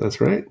 That's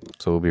right.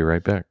 So we'll be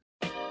right back.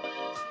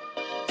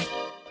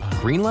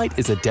 Greenlight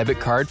is a debit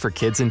card for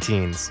kids and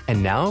teens.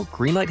 And now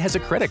Greenlight has a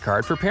credit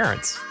card for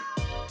parents.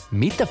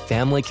 Meet the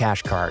Family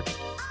Cash Card.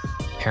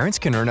 Parents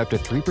can earn up to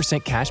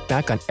 3% cash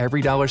back on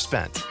every dollar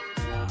spent.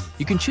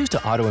 You can choose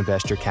to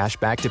auto-invest your cash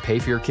back to pay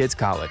for your kids'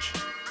 college.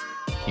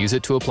 Use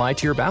it to apply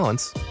to your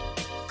balance.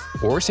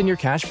 Or send your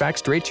cash back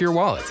straight to your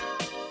wallet.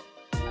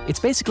 It's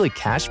basically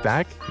cash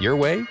back your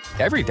way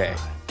every day.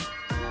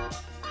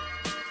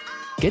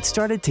 Get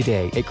started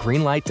today at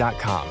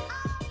greenlight.com.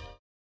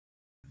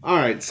 All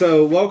right,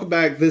 so welcome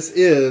back. This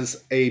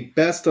is a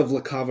best of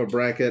La Cava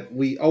bracket.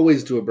 We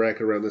always do a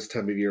bracket around this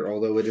time of year,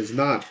 although it is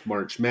not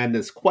March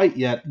Madness quite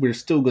yet. We're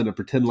still going to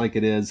pretend like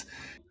it is.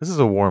 This is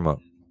a warm-up.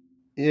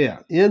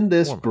 Yeah, in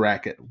this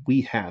bracket, we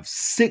have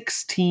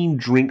 16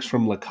 drinks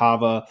from La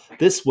Cava.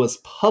 This was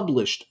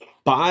published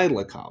by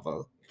La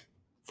Cava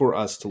for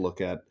us to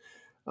look at.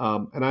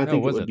 And I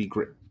think it would be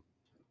great.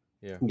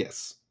 Yeah.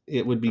 Yes.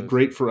 It would be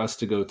great for us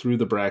to go through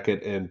the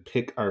bracket and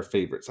pick our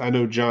favorites. I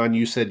know, John,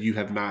 you said you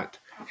have not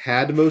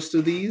had most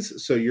of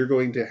these, so you're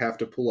going to have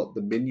to pull up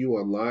the menu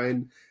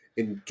online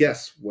and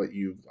guess what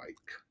you like.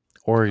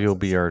 Or you'll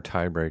be our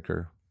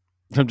tiebreaker.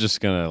 I'm just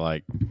going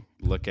to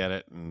look at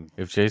it. And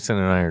if Jason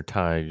and I are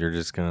tied, you're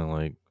just going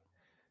to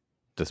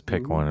just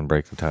pick one and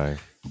break the tie.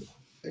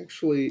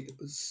 actually,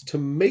 to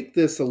make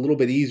this a little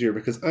bit easier,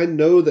 because I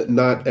know that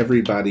not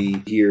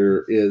everybody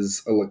here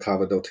is a La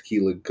Cava del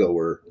Tequila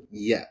goer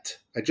yet.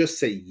 I just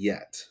say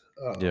yet.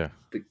 Yeah.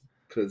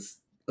 Because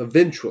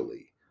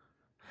eventually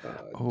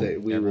Oh, we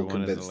will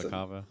Everyone is convince a them. La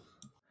Cava.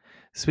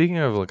 Speaking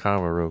of La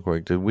Cava, real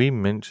quick, did we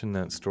mention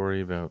that story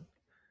about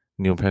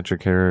Neil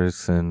Patrick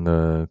Harris and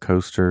the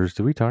coasters?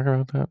 Did we talk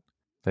about that?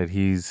 That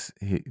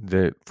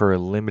that for a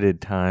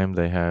limited time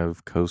they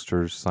have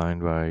coasters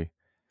signed by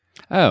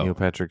Neil Oh,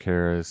 Patrick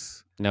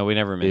Harris. no, we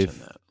never mentioned If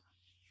that.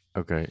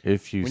 Okay,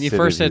 if you When you sit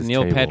first at said his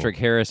Neil table- Patrick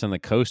Harris and the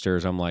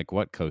coasters, I'm like,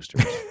 what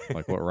coasters?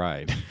 Like, what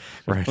ride?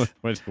 Right.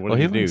 What Well, did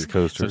he he do? likes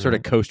coasters, Some sort of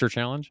right? coaster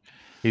challenge?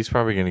 He's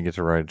probably going to get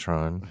to ride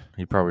Tron.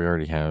 He probably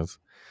already has.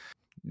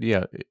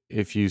 Yeah,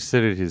 if you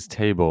sit at his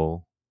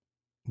table,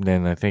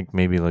 then I think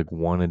maybe like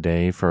one a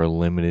day for a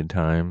limited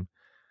time,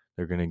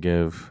 they're going to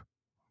give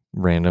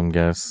random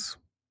guests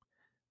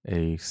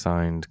a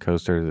signed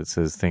coaster that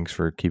says, "Thanks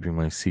for keeping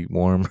my seat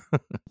warm."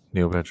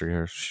 Neil Patrick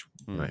Harris.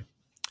 Right.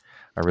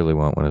 I really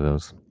want one of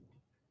those.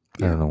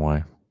 I don't know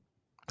why.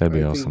 That'd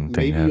be I awesome think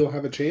thing maybe to have. you'll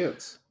have a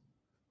chance.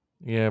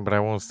 Yeah, but I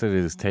won't sit at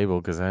his table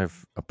because I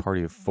have a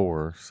party of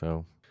 4.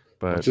 So,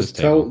 but Just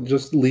table.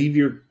 just leave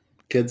your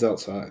kids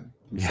outside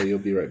and say you'll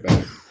be right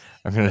back.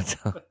 I'm gonna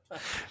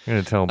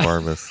tell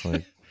Barbas,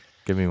 like,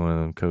 give me one of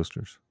them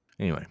coasters.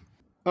 Anyway,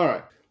 All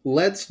right,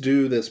 let's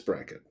do this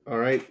bracket. All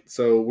right,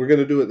 so we're going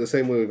to do it the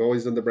same way we've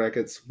always done the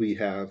brackets. We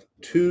have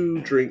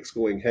 2 drinks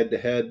going head to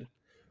head.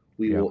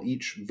 We Yep. will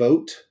each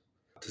vote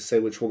to say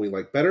which one we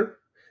like better,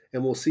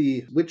 and we'll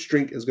see which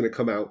drink is going to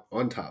come out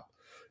on top.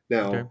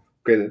 Now, Okay.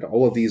 granted,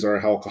 all of these are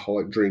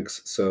alcoholic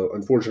drinks, so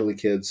unfortunately,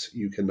 kids,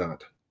 you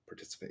cannot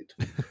participate.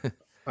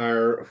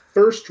 Our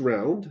first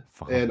round,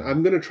 Fine. and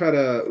I'm going to try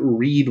to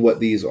read what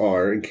these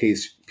are in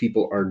case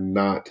people are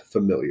not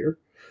familiar,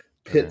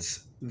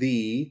 pits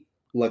the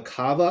La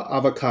Cava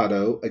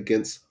Avocado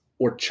against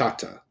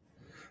Horchata.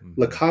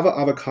 La Cava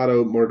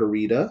Avocado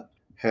Margarita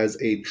has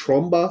a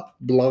Tromba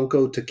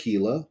Blanco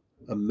tequila,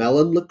 a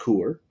melon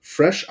liqueur,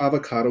 fresh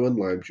avocado and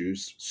lime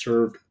juice,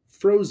 served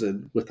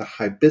frozen with a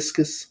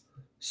hibiscus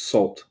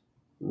salt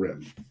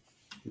rim.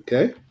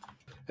 Okay?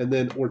 And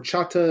then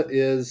horchata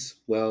is,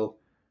 well,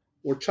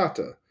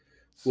 horchata,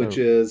 which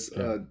So, is,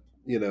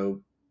 yeah.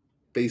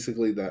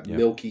 basically that Yeah.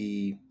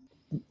 milky,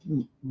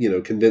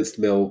 condensed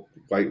milk,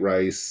 white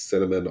rice,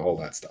 cinnamon, all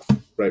that stuff,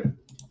 right?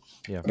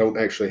 Yeah. I don't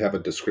actually have a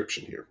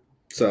description here.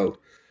 So,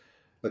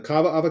 La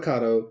Cava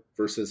Avocado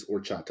versus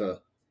horchata.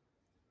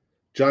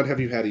 John, have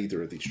you had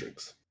either of these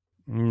drinks?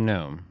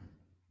 No.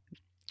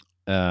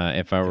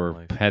 If I were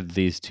life. had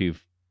these two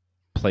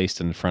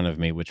placed in front of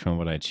me, which one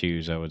would I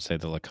choose? I would say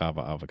the La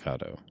Cava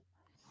Avocado.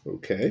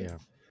 Okay. Yeah.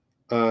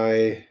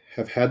 I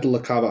have had the La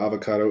Cava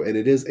Avocado, and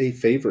it is a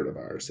favorite of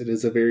ours. It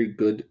is a very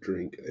good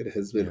drink. It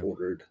has been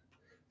ordered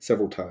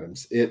several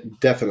times. It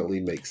definitely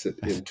makes it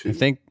into.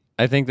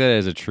 I think that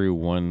is a true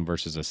 1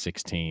 versus a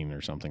 16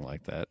 or something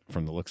like that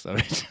from the looks of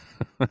it.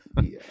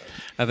 Yeah.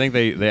 I think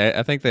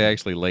they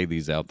actually laid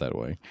these out that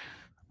way.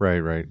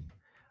 Right.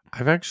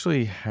 I've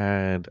actually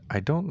had,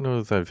 I don't know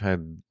if I've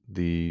had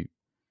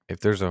if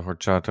there's a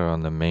horchata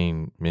on the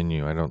main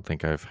menu, I don't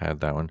think I've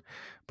had that one.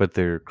 But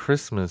they had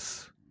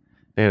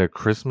a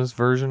Christmas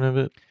version of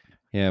it.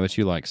 Yeah, but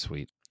you like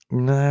sweet.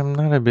 No, I'm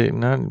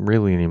not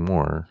really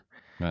anymore.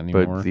 Not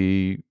anymore. But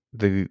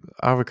the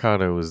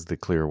avocado is the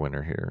clear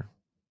winner here.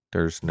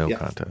 There's no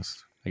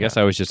contest. I guess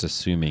I was just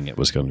assuming it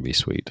was going to be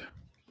sweet.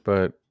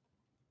 But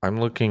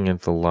I'm looking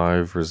at the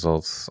live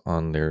results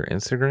on their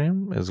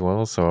Instagram as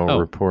well, so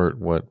I'll report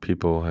what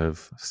people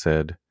have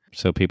said.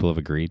 So people have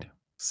agreed?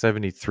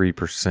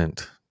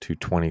 73% to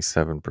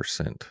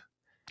 27%.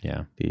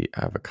 Yeah. The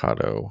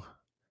avocado.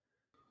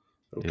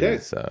 Okay.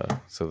 Is,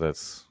 so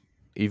that's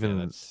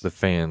even the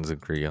fans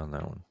agree on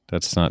that one.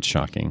 That's not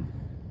shocking.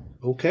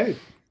 Okay.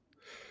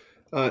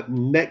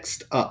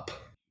 Next up,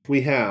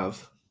 we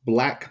have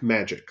Black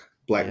Magic.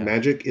 Black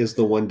Magic is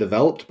the one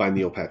developed by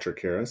Neil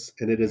Patrick Harris,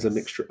 and it is a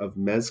mixture of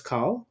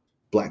mezcal,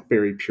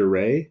 blackberry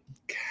puree,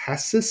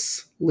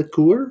 cassis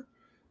liqueur,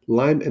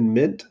 lime and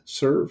mint,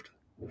 served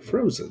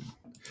frozen.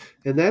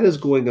 And that is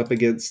going up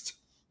against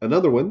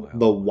another one,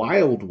 the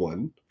wild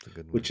one,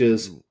 which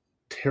is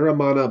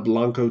Terramana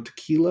Blanco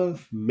tequila,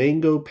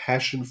 mango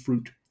passion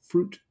fruit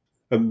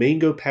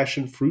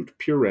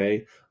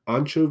puree,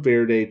 ancho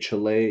verde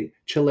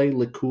chile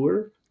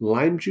liqueur,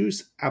 lime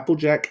juice,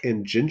 applejack,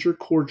 and ginger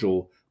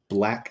cordial,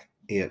 black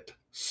ant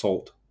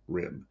salt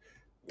rim.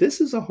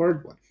 This is a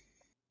hard one.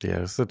 Yeah,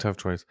 this is a tough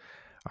choice.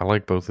 I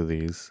like both of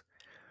these.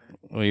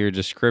 Well, your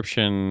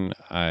description,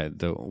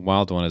 the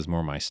wild one is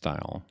more my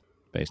style,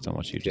 based on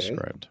what you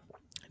described.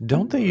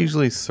 Don't they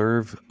usually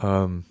serve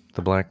the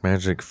Black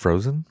Magic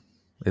frozen?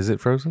 Is it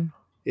frozen?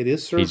 It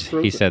is served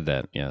frozen. He said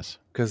that, yes.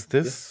 Because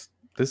this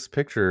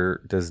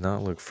picture does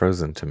not look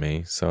frozen to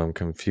me, so I'm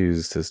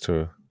confused as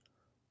to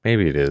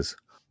maybe it is.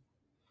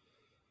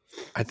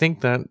 I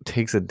think that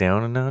takes it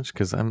down a notch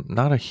because I'm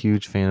not a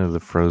huge fan of the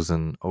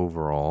frozen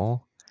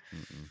overall,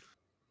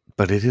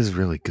 but it is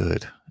really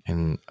good.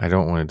 And I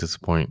don't want to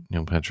disappoint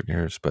Neil Patrick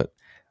Harris, but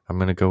I'm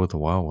going to go with the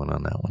wild one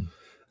on that one.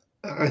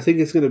 I think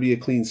it's going to be a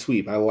clean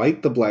sweep. I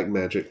like the Black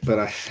Magic, but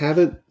I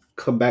haven't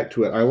come back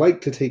to it. I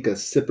like to take a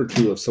sip or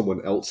two of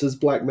someone else's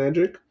Black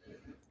Magic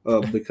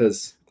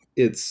because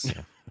it's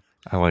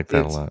I like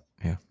that a lot.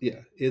 Yeah.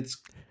 it's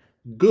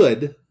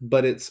good,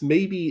 but it's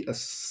maybe a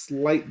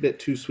slight bit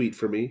too sweet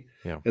for me.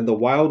 Yeah. And the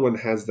wild one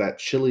has that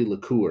chili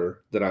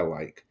liqueur that I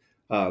like.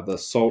 The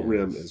salt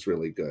rim Yes. is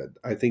really good.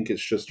 I think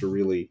it's just a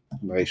really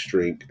nice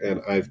drink,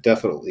 and I've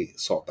definitely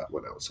sought that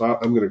one out. So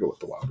I'm going to go with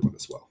the wild one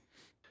as well.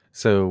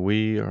 So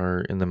we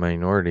are in the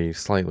minority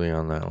slightly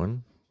on that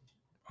one.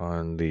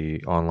 On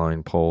the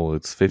online poll,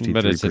 it's 53%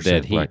 But it's a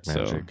dead Black heat,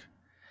 so- Magic.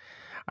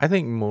 I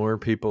think more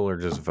people are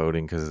just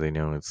voting because they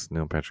know it's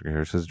Neil Patrick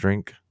Harris's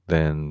drink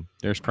than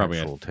There's probably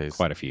actual taste.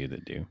 quite a few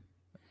that do.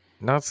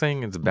 Not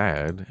saying it's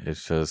bad.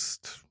 It's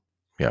just,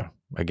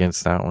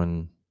 against that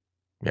one,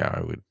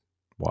 I would.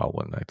 Wild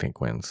one, I think,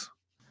 wins.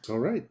 All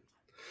right.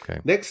 Okay.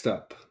 Next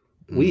up,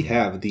 we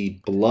have the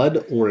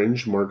Blood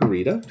Orange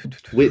Margarita,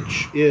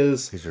 which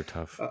is These are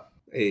tough.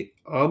 a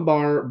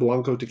Ambar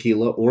Blanco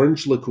tequila,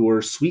 orange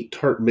liqueur, sweet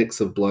tart mix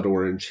of blood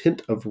orange,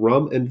 hint of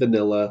rum and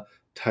vanilla,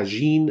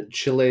 Tajin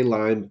chile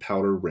lime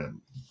powder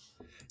rim.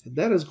 And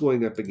that is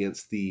going up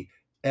against the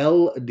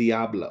El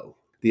Diablo.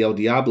 The El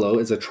Diablo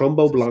is a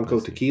Trombo Blanco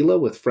Spicy. tequila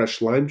with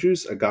fresh lime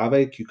juice,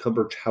 agave,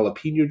 cucumber,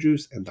 jalapeno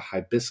juice, and the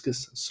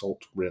hibiscus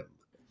salt rim.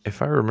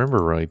 If I remember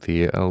right,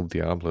 the El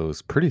Diablo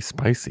is pretty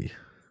spicy.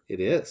 It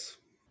is.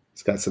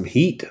 It's got some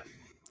heat.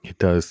 It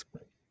does.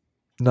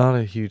 Not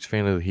a huge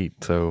fan of the heat,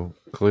 so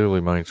clearly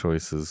my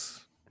choice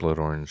is Blood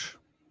Orange.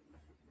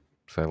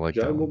 So I like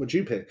that John, what one. would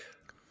you pick?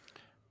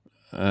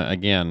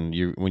 Again,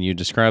 when you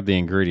describe the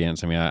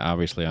ingredients, I mean,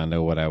 obviously I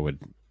know what I would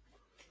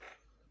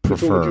Which one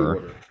would you prefer.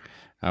 order?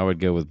 I would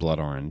go with blood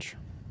orange.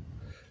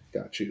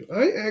 Got you.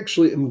 I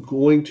actually am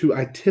going to.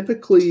 I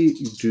typically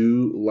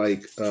do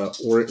like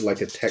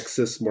like a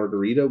Texas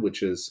margarita,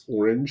 which is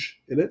orange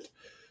in it.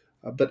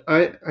 But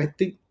I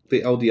think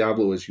the El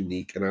Diablo is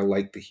unique, and I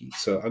like the heat.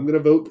 So I'm going to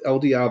vote El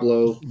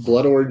Diablo.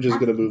 Blood Orange is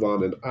going to move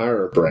on in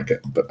our bracket,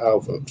 but I'll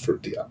vote for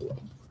Diablo.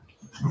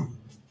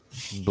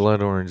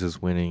 Blood Orange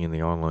is winning in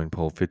the online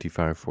poll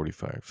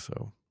 55-45,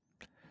 so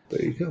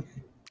There you go.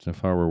 So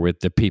far, we're with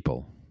the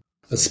people.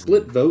 A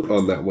split vote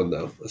on that one,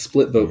 though. A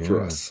split vote for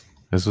Yeah. us.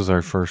 this was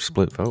our first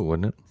split vote,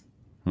 wasn't it?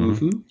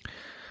 Mm-hmm.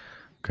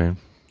 Okay.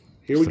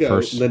 Here we It's the go.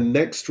 first- The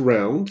next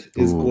round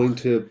is Ooh. going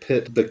to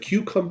pit the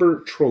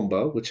Cucumber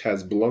Tromba, which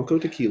has Blanco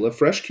tequila,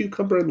 fresh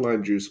cucumber and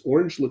lime juice,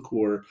 orange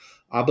liqueur,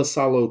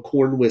 Abasalo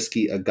corn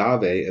whiskey,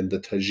 agave, and the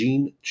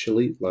Tajin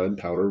chili lime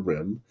powder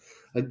rim,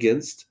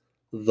 against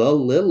the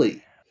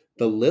Lily.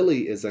 The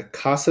Lily is a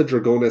Casa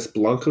Dragones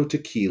Blanco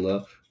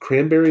tequila,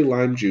 cranberry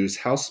lime juice,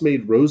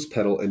 house-made rose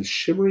petal, and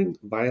shimmering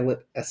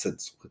violet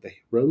essence with a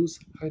rose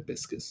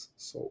hibiscus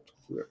salt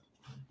rim.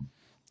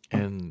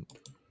 And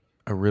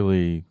a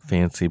really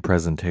fancy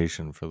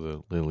presentation for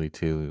the Lily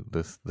too.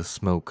 The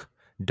smoke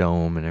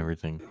dome and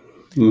everything.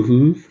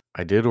 Mm-hmm.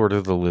 I did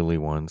order the Lily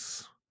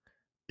once.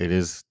 It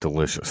is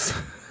delicious.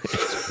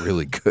 It's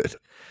really good.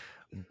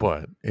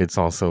 But it's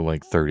also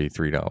like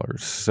 $33.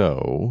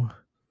 So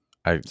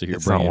So you're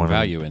it's not bringing one of the-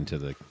 value into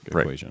the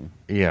Right. equation.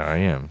 Yeah, I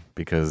am,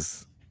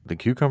 because the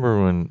cucumber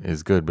one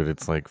is good, but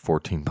it's like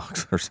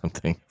 $14 or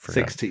something.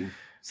 Forgot.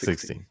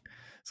 16.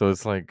 So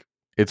it's like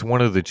it's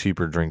one of the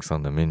cheaper drinks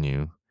on the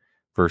menu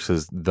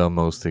versus the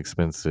most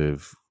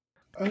expensive.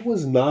 I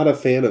was not a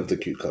fan of the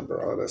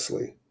cucumber,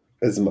 honestly,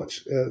 as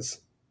much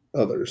as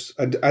others.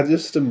 I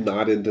just am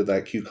not into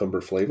that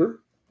cucumber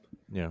flavor.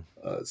 Yeah,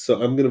 So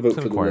I'm going to vote it's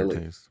an for the acquired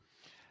Lily. taste.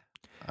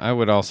 I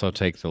would also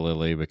take the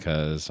lily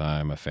because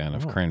I'm a fan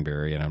of Oh.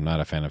 cranberry and I'm not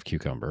a fan of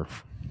cucumber.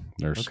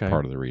 There's Okay.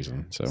 part of the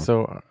reason. So,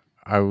 So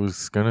I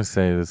was gonna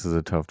say this is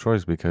a tough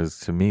choice because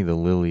to me the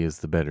Lily is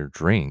the better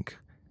drink,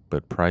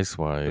 but price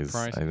wise,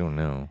 price- I don't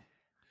know.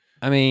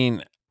 I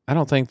mean, I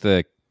don't think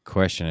the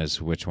question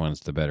is which one's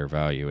the better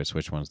value. It's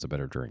which one's the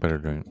better drink. Better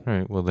drink. All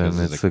right. Well, then This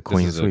is it's a- the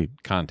Queen this is a Sweet.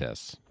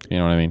 contest. You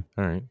know what I mean?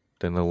 All right.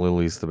 Then the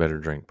Lily's the better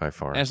drink by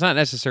far. And it's not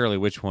necessarily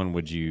which one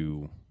would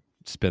you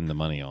spend the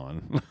money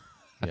on.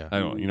 Yeah. I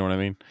don't. You know what I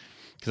mean?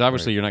 Because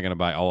obviously you're not going to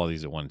buy all of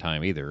these at one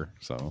time either.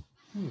 So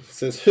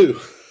Says who?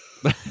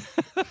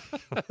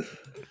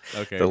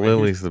 okay, The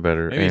Lily's the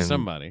better. maybe and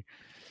somebody.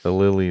 The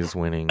Lily is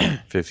winning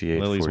 58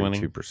 Lily's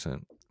winning?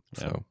 42%.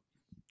 So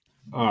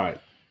All right.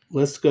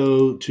 Let's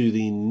go to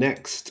the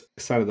next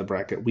side of the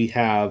bracket. We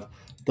have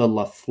the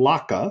La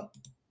Flaca,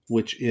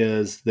 which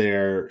is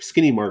their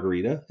skinny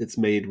margarita. It's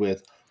made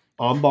with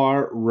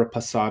Ambar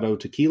Reposado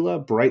tequila,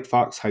 Bright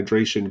Fox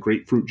hydration,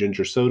 grapefruit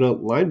ginger soda,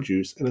 lime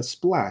juice, and a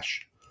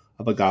splash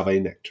of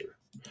agave nectar.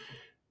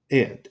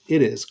 And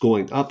it is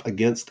going up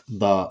against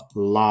the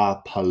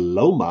La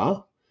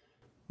Paloma.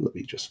 Let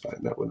me just find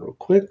that one real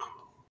quick.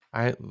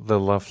 the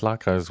La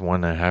Flaca is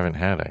one I haven't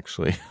had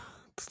actually.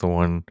 It's the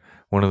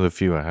one of the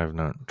few I have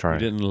not You tried.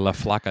 didn't La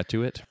Flaca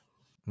to it.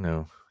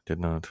 No, did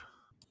not.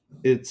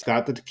 It's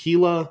got the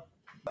tequila.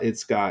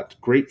 It's got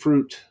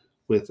grapefruit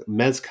with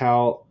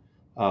mezcal,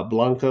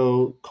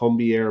 Blanco,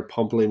 Combier,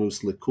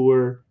 Pamplemousse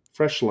liqueur,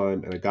 fresh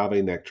lime, and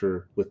agave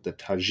nectar with the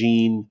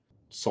tagine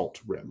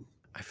salt rim.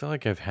 I feel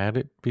like I've had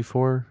it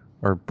before,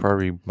 or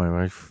probably my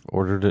wife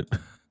ordered it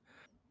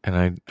and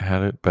I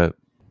had it, but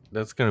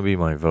that's going to be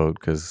my vote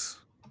because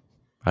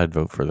I'd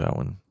vote for that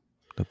one,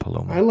 the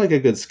Paloma. I like a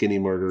good skinny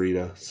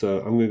margarita, so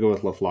I'm going to go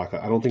with La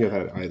Flaca. I don't think I've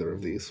had either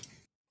of these.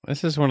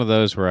 This is one of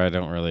those where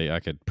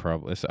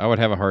I would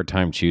have a hard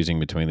time choosing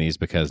between these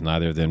because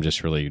neither of them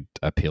just really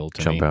appeal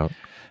to me. Jump out.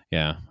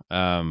 Yeah.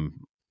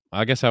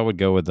 I guess I would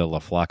go with the La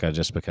Flaca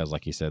just because,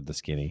 like you said, the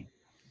skinny.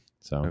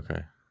 So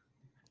Okay.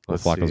 La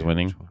Flaca's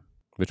winning.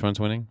 Which one's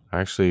winning?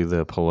 Actually,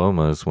 the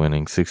Paloma is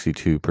winning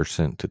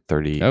 62% to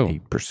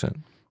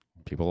 38%.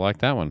 People like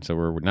that one, so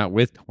we're not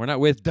with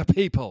the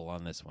people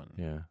on this one.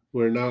 Yeah.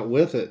 We're not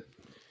with it.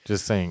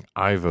 Just saying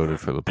I voted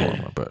for the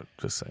Paloma, but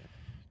just saying.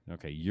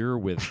 Okay, you're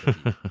with the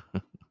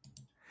people.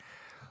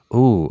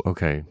 Ooh,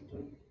 okay.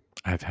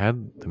 I've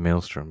had the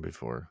Maelstrom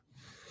before.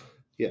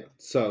 Yeah,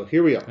 so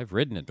here we are. I've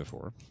ridden it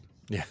before.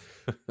 Yeah.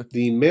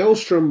 The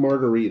Maelstrom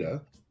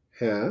Margarita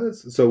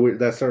has,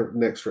 that's our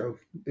next round,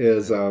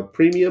 is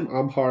premium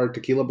Amhar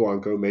Tequila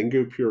Blanco,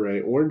 mango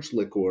puree, orange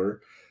liqueur,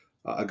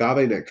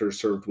 agave nectar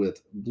served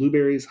with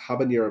blueberries,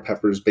 habanero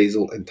peppers,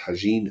 basil, and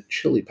tagine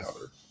chili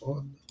powder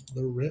on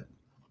the rim.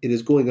 It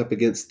is going up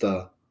against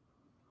the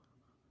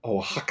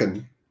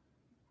Oaxacan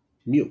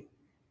Mule,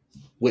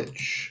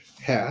 which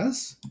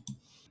has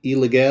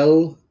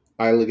Ilegal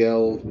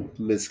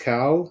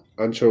Mezcal,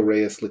 Ancho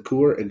Reyes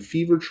liqueur, and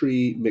Fever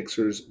Tree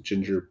Mixers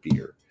ginger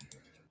beer.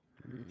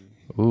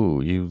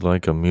 Ooh, you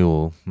like a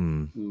mule,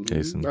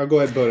 Jason. I'll go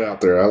ahead and put it out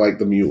there. I like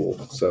the mule,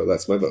 so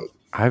that's my vote.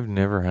 I've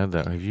never had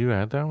that. Have you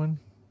had that one?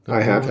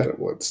 I have had it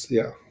once,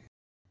 yeah.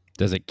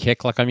 Does it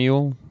kick like a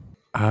mule?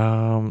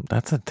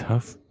 That's a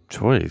tough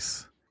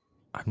choice.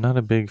 I'm not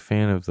a big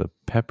fan of the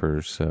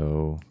peppers,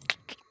 so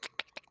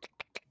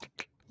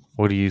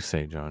what do you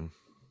say, John?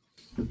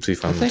 See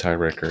if I'm the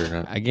tiebreaker or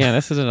not. Again,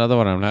 this is another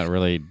one I'm not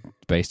really,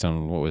 based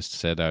on what was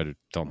said, I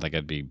don't think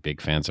I'd be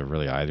big fans of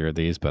really either of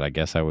these, but I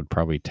guess I would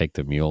probably take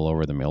the mule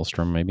over the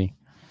Maelstrom, maybe.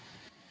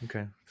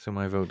 Okay, so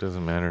my vote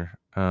doesn't matter.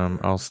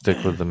 I'll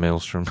stick with the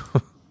Maelstrom.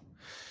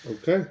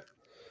 Okay.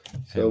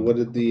 So what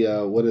did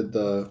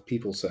the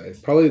people say?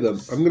 Probably I'm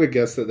going to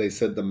guess that they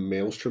said the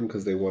Maelstrom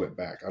because they want it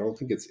back. I don't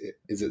think is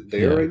it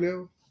there right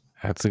now?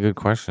 That's a good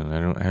question.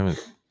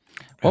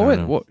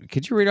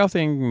 Could you read off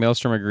the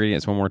Maelstrom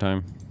ingredients one more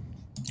time?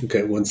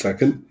 Okay, 1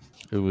 second.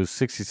 It was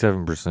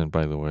 67%,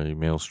 by the way,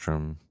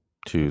 Maelstrom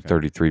to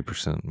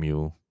 33%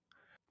 mule.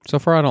 So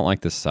far, I don't like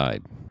this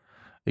side.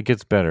 It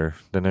gets better.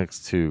 The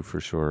next two,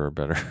 for sure, are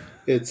better.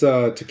 It's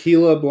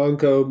tequila,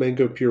 blanco,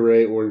 mango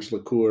puree, orange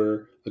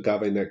liqueur,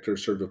 agave nectar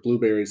served with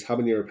blueberries,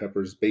 habanero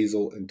peppers,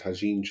 basil, and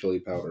tagine chili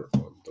powder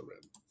on the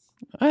rim.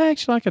 I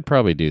could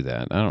probably do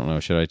that. I don't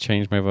know. Should I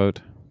change my vote?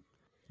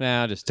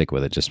 Nah, I'll just stick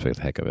with it just for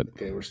the heck of it.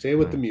 Okay, we're staying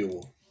with the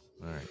mule.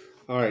 All right.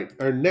 All right,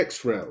 our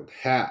next round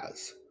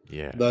has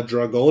the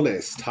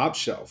Dragones Top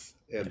Shelf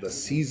and the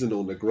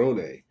Seasonal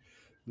Negroni.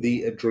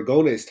 The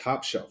Dragones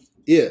Top Shelf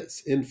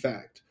is, in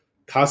fact,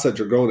 Casa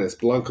Dragones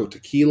Blanco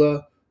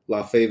Tequila,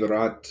 La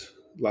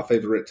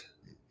Favorite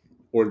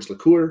Orange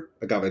Liqueur,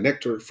 Agave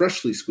Nectar,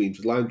 freshly squeezed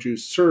with lime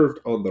juice, served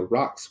on the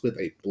rocks with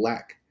a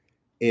black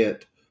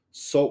ant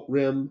salt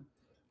rim.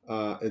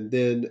 And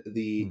then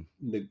the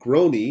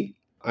Negroni,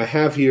 I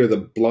have here the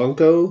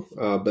Blanco,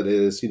 but it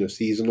is,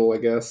 seasonal, I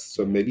guess.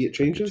 So maybe it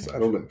changes. I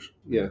don't know.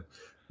 Yeah.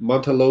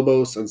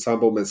 Montelobos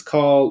Ensemble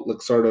Mezcal,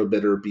 Luxardo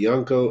Bitter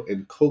Bianco,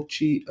 and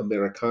Cochi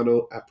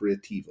Americano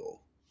Aperitivo.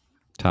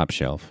 Top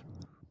shelf.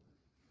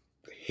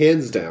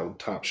 Hands down,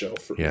 top shelf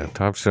for me. Yeah,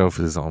 top shelf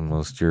is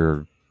almost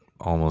your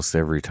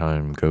every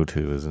time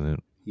go-to, isn't it?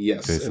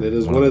 Yes, Jason, and it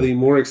is one of the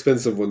more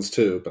expensive ones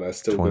too, but I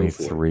still go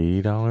for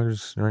it.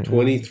 $23 right now?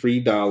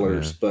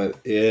 $23, but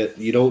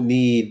you don't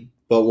need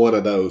but one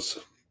of those.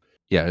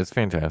 Yeah, it's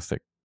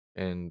fantastic.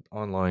 And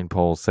online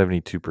poll,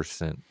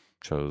 72%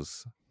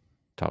 chose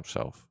top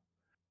shelf.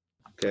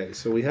 Okay,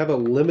 so we have a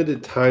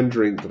limited time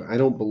drink that I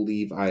don't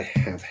believe I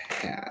have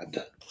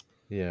had.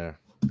 Yeah,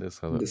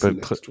 this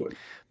next one.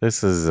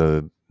 This is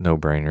a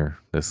no-brainer,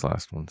 this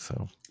last one.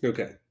 So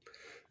okay.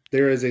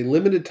 There is a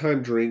limited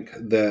time drink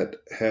that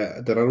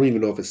I don't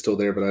even know if it's still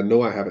there, but I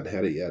know I haven't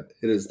had it yet.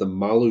 It is the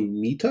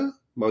Malumita.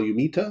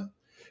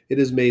 It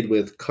is made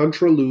with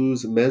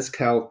Contraluz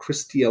Mezcal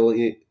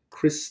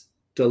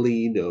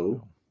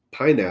Cristalino,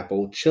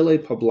 pineapple, Chile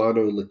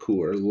Poblano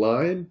liqueur,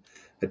 lime,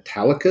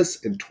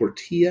 Italicus, and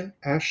tortilla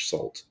ash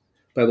salt.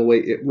 By the way,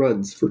 it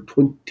runs for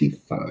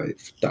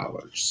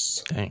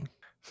 $25. Dang.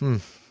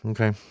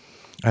 Okay.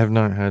 I have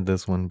not had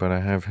this one, but I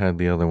have had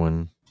the other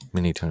one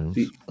many times.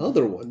 The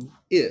other one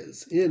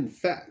is, in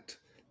fact,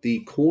 the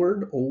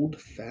Corn Old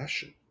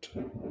Fashioned.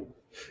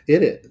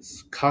 It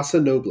is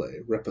Casa Noble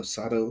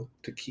Reposado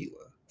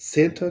Tequila,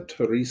 Santa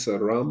Teresa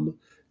Rum,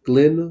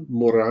 Glen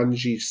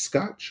Morangi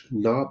Scotch,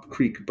 Knob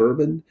Creek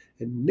Bourbon,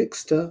 and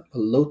Mixta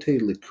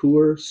Elote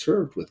Liqueur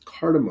served with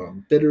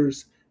cardamom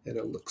bitters and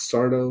a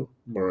Luxardo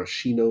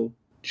Maraschino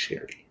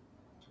cherry.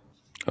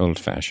 Old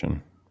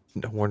fashioned.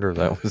 No wonder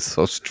that was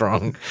so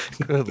strong.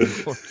 Good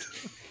Lord.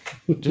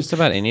 Just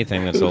about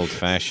anything that's old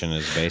fashioned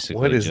is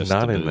basically What is just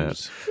not the in that?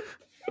 booze.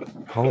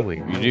 Holy,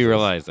 You do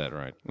realize that,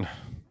 right?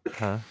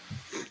 huh?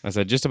 I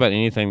said just about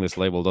anything that's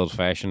labeled old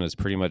fashioned is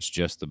pretty much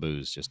just the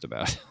booze. Just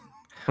about.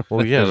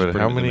 Well, yeah, That's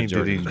but how pretty much the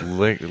many did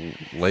majority.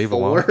 he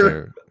label off 4?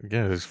 there?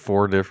 Yeah, there's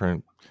 4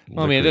 different.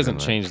 Well, I mean, it liquors in doesn't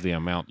there. change the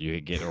amount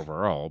you get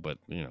overall, but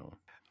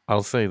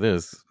I'll say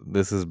this: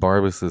 this is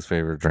Barbas's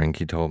favorite drink.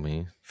 He told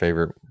me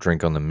favorite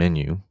drink on the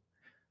menu,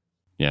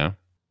 yeah.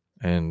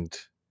 and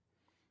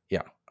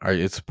yeah,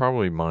 it's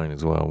probably mine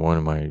as well. One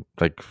of my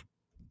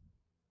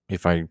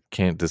if I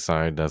can't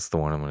decide, that's the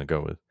one I'm going to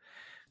go with.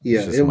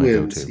 Yeah, just it my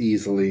wins go-to.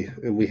 easily,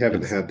 and we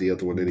haven't It's had the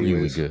other one Really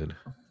anyways. good.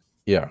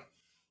 Yeah,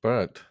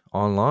 but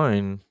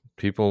online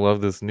people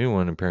love this new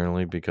one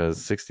apparently because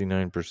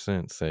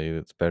 69% say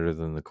it's better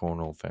than the corn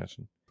old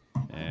fashioned.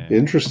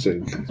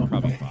 Interesting. It's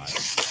probably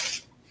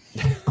 5.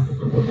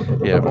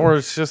 Yeah, or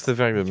it's just the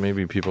fact that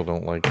maybe people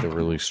don't like the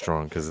really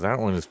strong because that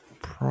one is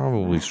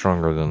probably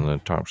stronger than the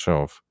top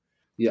shelf.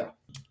 Yeah.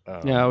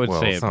 Yeah, I would well,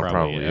 say it's it not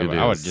probably. it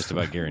I would is. just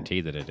about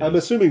guarantee that it is. I'm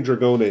assuming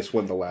Dragones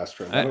won the last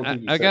round. I don't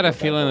think you I said got a what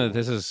feeling one that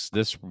this was.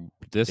 is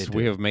this It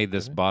we did. have made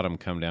this Did it? bottom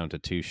come down to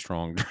 2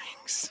 strong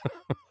drinks.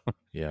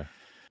 Yeah.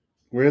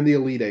 We're in the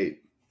Elite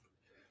Eight.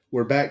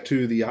 We're back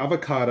to the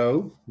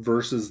avocado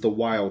versus the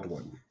wild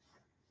one.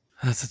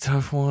 That's a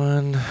tough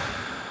one.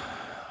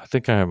 I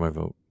think I have my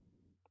vote.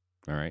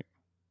 All right.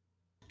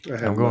 I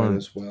have going- mine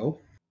as well.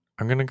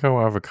 I'm going to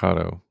go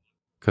avocado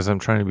because I'm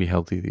trying to be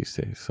healthy these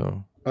days.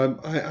 So,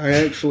 I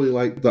actually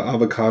like the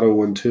avocado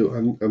one too.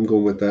 I'm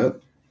going with that.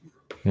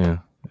 yeah,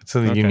 it's a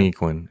Okay. unique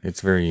one.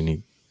 It's very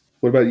unique.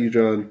 What about you,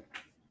 John?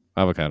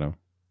 Avocado.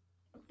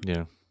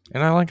 Yeah.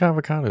 And I like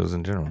avocados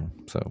in general.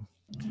 So,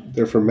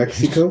 They're from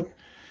Mexico.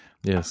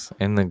 yes.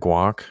 And the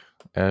guac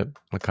at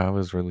La Cava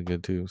is really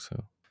good too.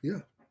 So, Yeah.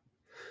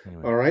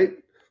 anyway. All right.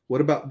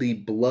 What about the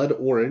blood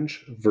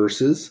orange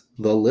versus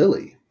the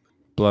lily?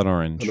 Blood I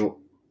orange. don't.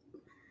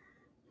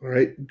 All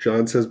right.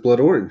 John says blood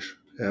orange.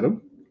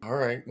 Adam? All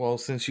right. Well,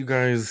 since you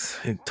guys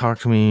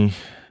talked me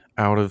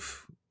out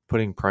of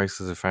putting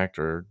price as a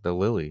factor, the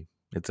Lily,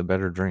 it's a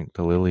better drink.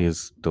 The Lily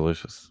is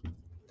delicious.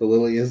 The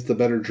lily is the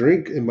better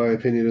drink, in my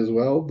opinion, as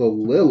well. The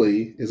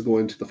lily is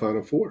going to the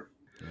final 4.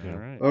 Yeah. All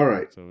right. All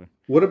right. So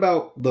What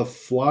about the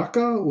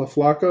Flaca? La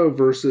Flaca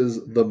versus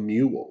the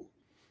Mule?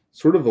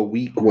 Sort of a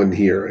weak one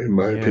here, in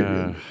my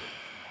opinion.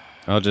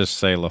 I'll just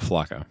say La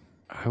Flaca.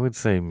 I would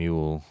say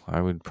Mule.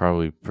 I would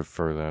probably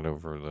prefer that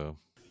over the.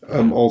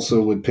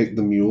 Also would pick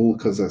the Mule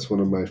because that's one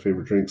of my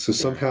favorite drinks. So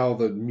somehow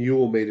the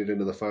Mule made it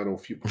into the final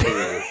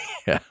 4.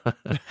 Yeah.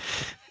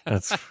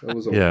 That's. That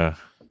was a, Yeah.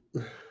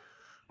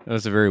 That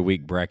was a very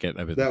weak bracket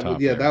up at the top.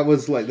 there.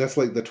 that's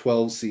like the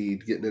 12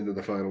 seed getting into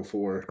the final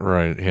 4.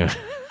 Right. Yeah.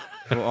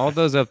 Well, all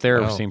those up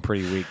there Well, seem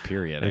pretty weak.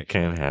 Period. It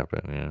can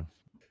happen. Yeah.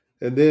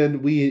 And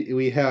then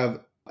we have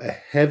a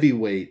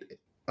heavyweight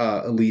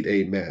Elite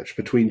 8 match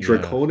between Yeah.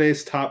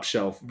 Dracone's Top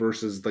Shelf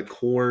versus the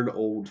Corn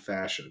Old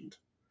Fashioned.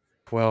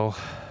 Well,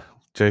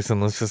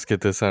 Jason, let's just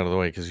get this out of the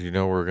way because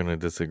we're going to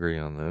disagree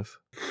on this.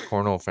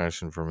 Corn old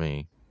fashioned for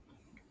me.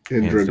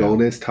 And Hands down.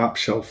 Dragone's Top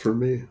Shelf for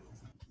me.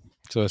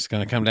 So it's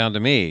going to come down to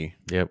me.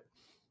 Yep.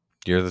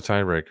 You're the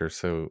tiebreaker.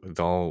 So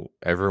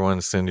everyone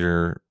send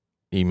your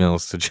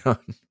emails to John.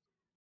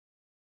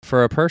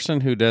 For a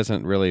person who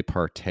doesn't really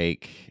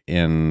partake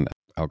in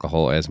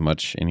alcohol as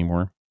much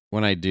anymore,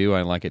 when I do,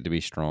 I like it to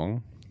be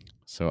strong.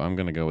 So I'm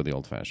going to go with the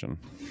old fashioned.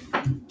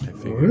 All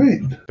right.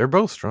 They're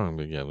both strong,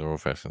 but yeah, they're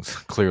old fashions.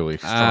 Clearly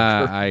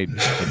stronger. I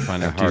would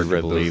find it After you've hard to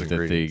read those believe that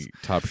the ingredients.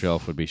 top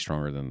shelf would be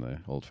stronger than the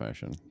old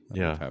fashioned.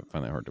 Yeah. I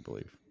find that hard to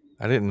believe.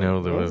 I didn't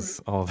know there was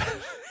all that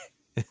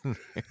in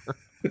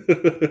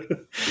there.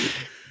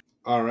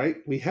 All right.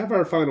 We have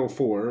our final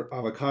 4: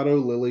 avocado,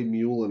 lily,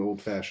 mule, and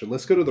old fashioned.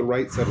 Let's go to the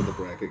right side of the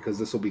bracket because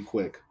this will be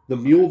quick. The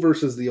mule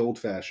versus the old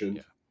fashioned.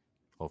 Yeah.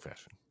 Old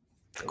fashioned.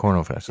 Corn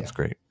old fashioned's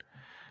great.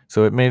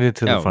 So it made it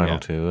to the Oh, final yeah.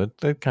 2.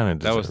 It kind of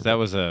That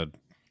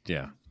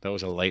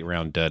was a late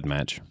round dud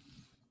match.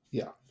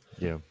 Yeah.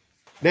 Yeah.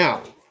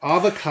 Now,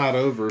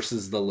 avocado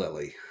versus the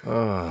lily.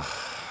 Oh,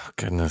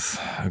 goodness.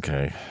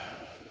 Okay.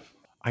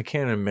 I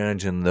can't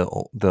imagine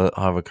the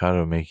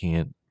avocado making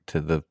it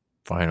to the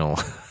final,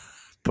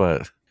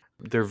 but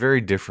they're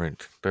very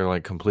different. They're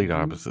like complete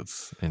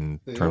opposites in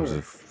They terms are.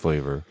 of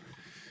flavor.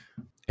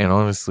 And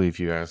honestly, if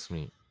you ask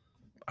me,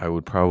 I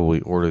would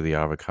probably order the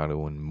avocado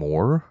one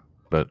more,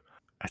 but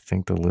I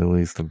think the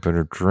Lily's the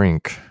better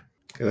drink.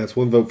 Okay, that's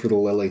one vote for the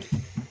lily.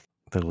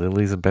 The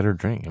Lily's a better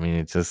drink. I mean,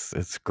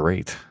 it's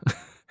great.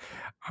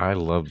 I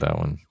love that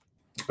one.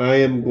 I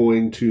am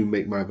going to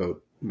make my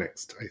vote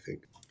next, I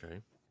think. Okay.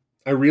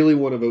 I really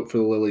want to vote for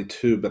the lily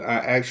too, but I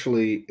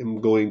actually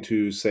am going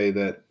to say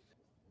that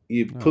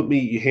you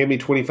hand me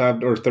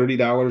 $25 or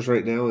 $30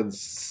 right now and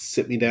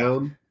sit me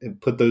down and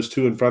put those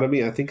 2 in front of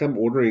me. I think I'm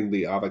ordering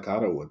the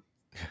avocado one.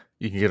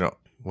 You can get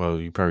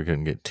you probably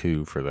couldn't get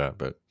 2 for that,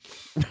 but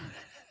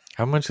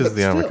how much is But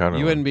the still, avocado?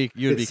 You one? wouldn't be.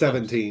 You'd be It's close.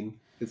 17.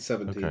 It's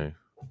 17. Okay.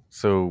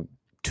 So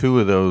 2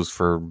 of those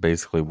for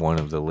basically one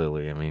of the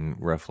Lily. I mean,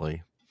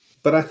 roughly.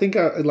 But I think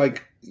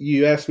like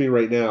you asked me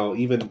right now,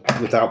 even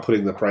without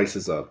putting the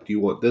prices up, do you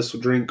want this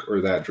drink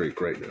or that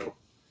drink right now?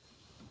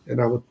 And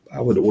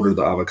I would order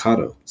the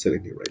avocado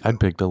sitting here right now. I'd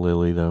pick the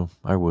Lily though.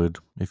 I would.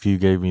 If you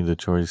gave me the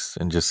choice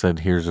and just said,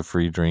 "Here's a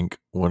free drink,"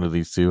 one of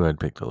these two, I'd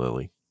pick the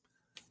Lily.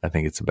 I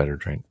think it's a better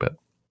drink, but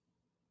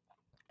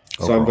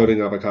so I'm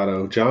voting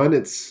avocado. John,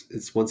 it's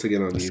once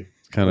again on you.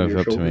 Kind on of your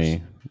up to shoulders.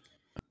 me.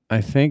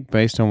 I think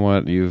based on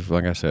what you've,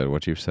 like I said,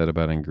 what you've said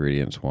about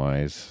ingredients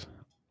wise,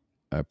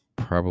 I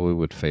probably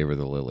would favor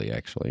the Lily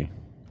actually.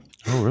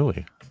 Oh,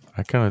 really?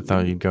 I kind of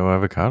thought you'd go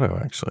avocado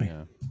actually.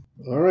 Yeah.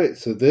 All right,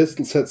 so this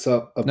sets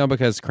up No,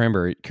 because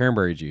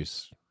cranberry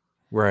juice.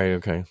 Right.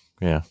 Okay.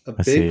 Yeah. a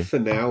I see. big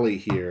finale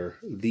here.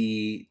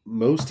 The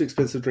most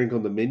expensive drink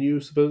on the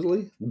menu,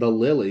 supposedly, the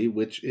Lily,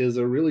 which is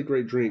a really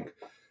great drink,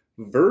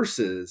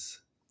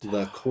 versus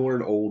the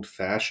corn old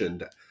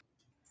fashioned.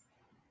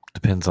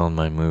 Depends on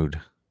my mood.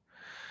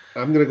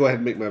 I'm going to go ahead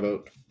and make my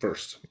vote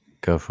first.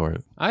 Go for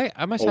it.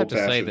 I must have to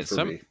say Old-fashioned that for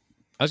some. me.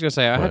 I was gonna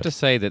say I have What? to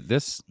say that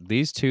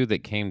these two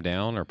that came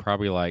down are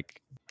probably like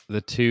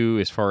the two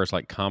as far as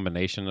like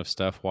combination of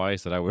stuff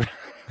wise that I would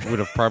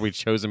have probably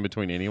chosen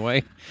between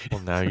anyway.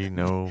 Well, now you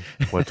know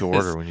what to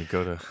order when you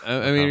go to.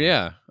 I mean,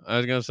 yeah. I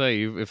was gonna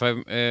say if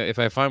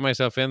I find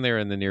myself in there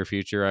in the near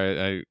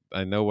future,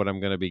 I know what I'm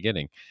gonna be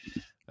getting.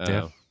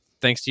 Yeah.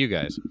 Thanks to you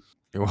guys.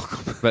 You're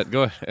welcome. But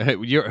go ahead.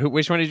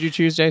 Which one did you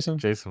choose, Jason?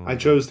 Jason. I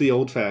chose the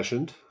old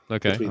fashioned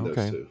Okay. between Okay.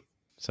 those two.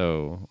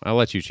 So I'll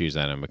let you choose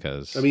Adam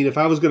because I mean, if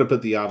I was going to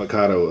put the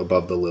avocado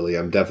above the Lily,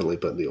 I'm definitely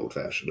putting the old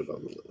fashioned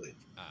above the Lily.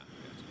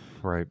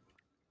 Right.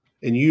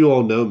 And you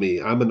all know me.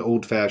 I'm an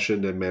old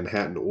fashioned and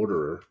Manhattan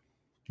orderer.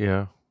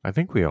 Yeah. I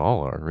think we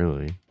all are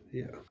really.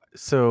 Yeah.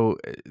 So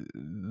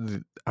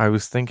I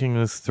was thinking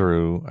this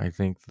through. I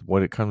think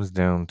what it comes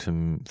down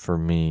to for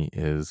me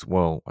is,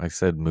 well, I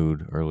said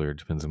mood earlier. It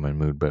depends on my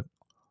mood. But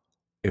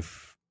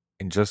if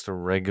in just a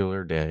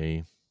regular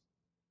day,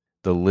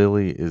 the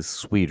Lily is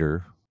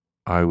sweeter,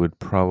 I would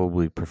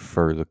probably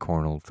prefer the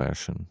corn old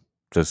fashioned.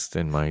 Just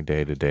in my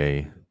day to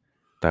day,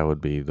 that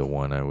would be the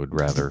one I would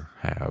rather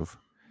have.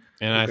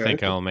 and I Okay.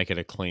 think I'll make it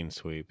a clean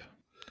sweep.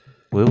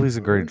 Lily's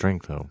a great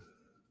drink though,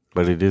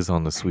 but it is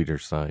on the sweeter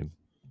side.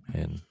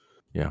 And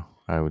yeah,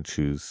 I would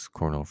choose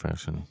corn old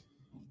fashioned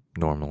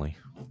normally.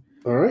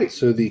 All right.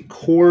 So the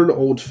corn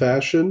old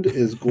fashioned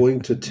is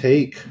going to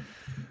take.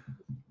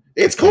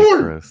 It's Thanks,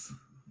 corn! Chris.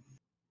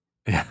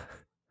 Yeah.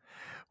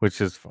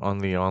 Which is on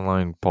the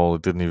online poll,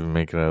 it didn't even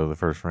make it out of the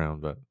first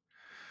round, but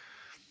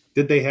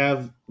Did they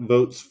have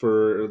votes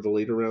for the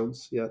later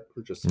rounds yet?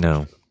 Or just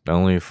no,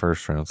 only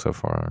first round so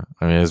far.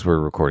 I mean, as we're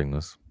recording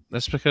this.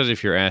 That's because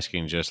if you're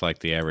asking just like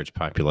the average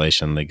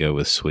population, they go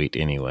with sweet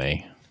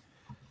anyway.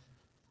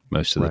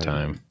 Most of Right. the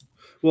time.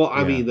 Well,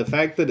 I Yeah. mean, the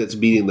fact that it's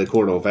beating the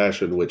corn old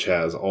fashioned, which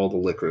has all the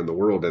liquor in the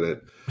world in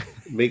it,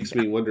 makes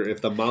me wonder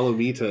if the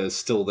Malomita is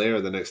still there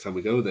the next time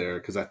we go there.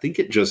 Because I think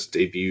it just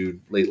debuted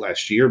late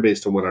last year,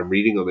 based on what I'm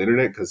reading on the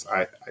internet. Because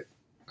I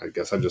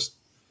guess I just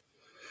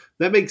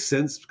that makes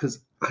sense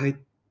because I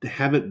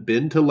haven't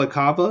been to La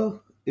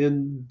Cava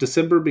in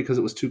December because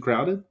it was too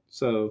crowded.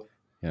 So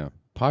Yeah.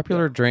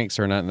 Popular drinks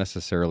are not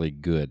necessarily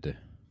good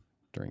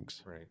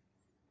drinks. Right.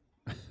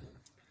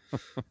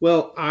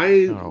 well,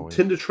 I Not always.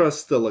 tend to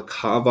trust the La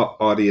Cava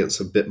audience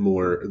a bit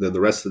more than the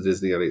rest of the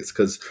Disney audience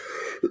because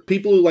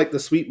people who like the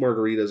sweet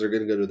margaritas are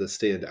going to go to the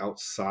stand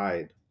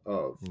outside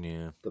of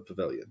Yeah. the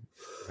pavilion.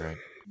 Right.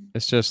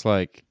 It's just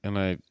like, and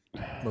when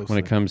Mostly.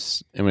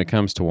 it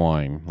comes to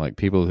wine, like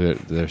people who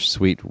they're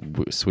sweet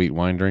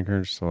wine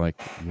drinkers, so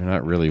like you're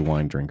not really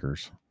wine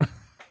drinkers.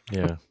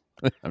 Yeah.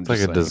 I'm It's like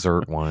just a saying.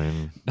 dessert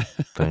wine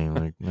thing.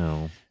 Like,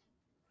 no.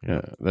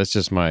 Yeah, that's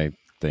just my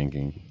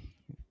thinking.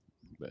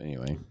 But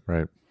anyway,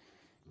 Right.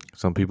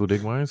 Some people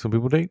dig wine, some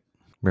people date.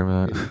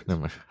 Remember that?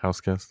 Never mind. House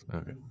guest?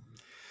 Okay.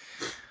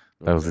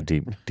 That was a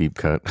deep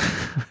cut.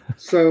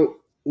 So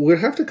we'll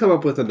have to come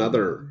up with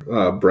another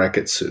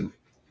bracket soon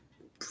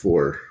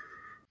for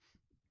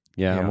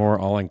yeah, Yeah. a more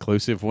all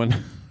inclusive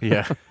one.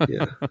 Yeah.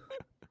 yeah.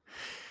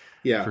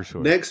 Yeah. For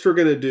sure. Next, we're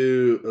going to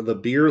do the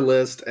beer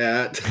list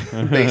at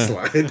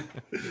Baseline.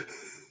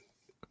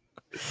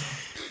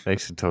 They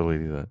should totally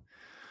do that.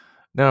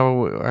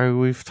 Now,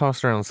 we've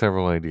tossed around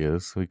several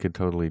ideas. We could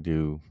totally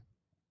do.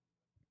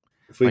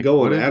 If we Like, go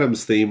on what if-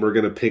 Adam's theme, we're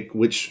going to pick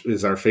which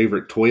is our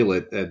favorite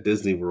toilet at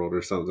Disney World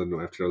or something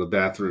after the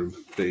bathroom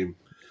theme.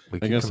 We I'm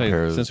could gonna say,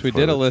 compare since the we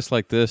did a toilets. list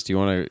like this, do you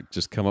want to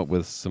just come up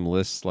with some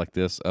lists like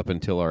this up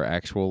until our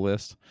actual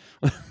list?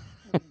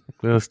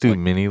 Let's do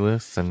mini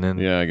lists and then.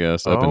 Yeah, I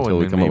guess up until and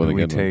we then come up with a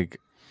maybe good we one. take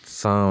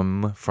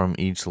some from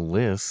each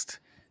list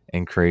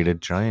and create a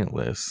giant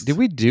list. Did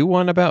we do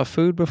one about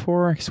food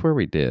before? I swear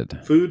we did.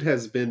 Food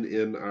has been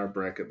in our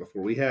bracket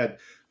before. We had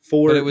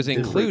 4. But it was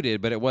different-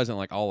 included, but it wasn't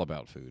like all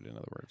about food, in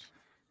other words.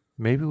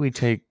 Maybe we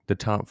take the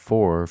top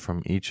 4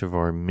 from each of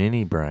our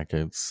mini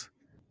brackets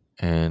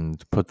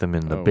and put them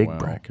in the Oh, big wow.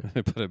 bracket.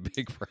 Put a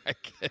big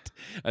bracket.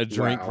 A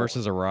drink Wow.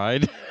 versus a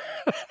ride.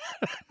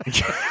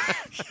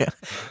 Yeah.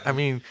 I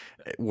mean,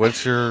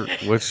 what's your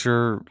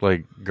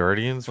like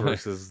Guardians Right.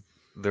 versus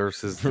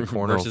versus the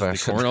corn old versus the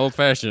fashioned. corn old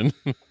fashioned.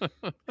 I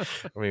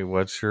mean,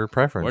 what's your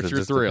preference? What's It your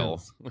just thrill?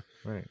 depends.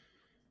 Right.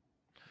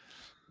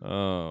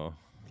 Oh,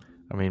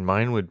 I mean,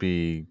 mine would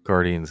be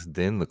Guardians,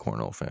 then the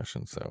corn old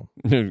fashioned. So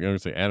I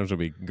would say Adams would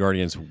be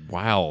Guardians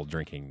while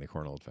drinking the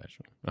corn old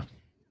fashioned.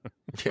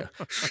 yeah,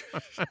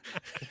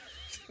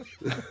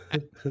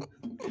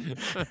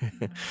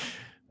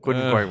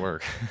 couldn't quite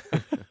work.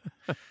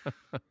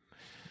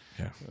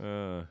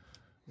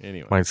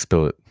 Anyway, Might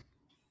spill it.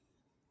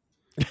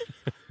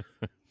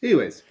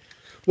 Anyways,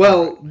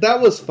 well, that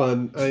was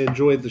fun. I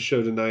enjoyed the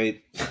show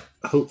tonight.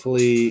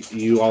 Hopefully,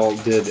 you all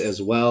did as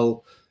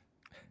well.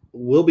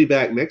 We'll be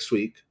back next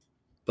week,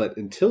 but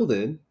until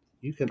then,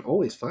 you can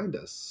always find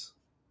us.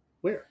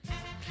 Where?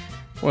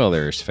 well,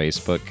 there's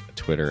Facebook,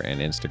 Twitter, and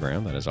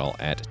Instagram. That is all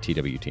at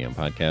TWTM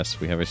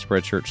Podcast. We have a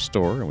Spreadshirt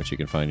store in which you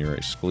can find your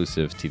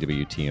exclusive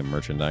TWTM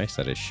merchandise.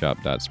 That is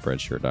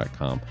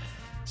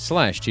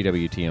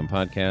shop.spreadshirt.com/TWTM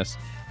Podcast.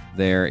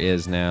 There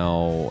is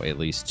now at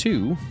least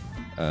 2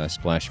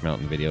 Splash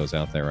Mountain videos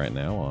out there right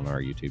now on our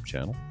YouTube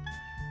channel.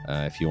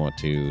 If you want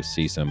to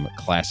see some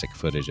classic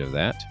footage of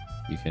that,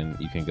 you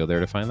can go there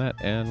to find that.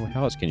 And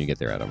how else can you get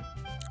there, Adam?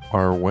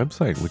 Our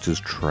website, which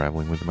is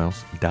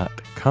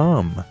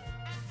travelingwiththemouse.com.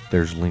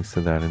 There's links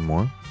to that and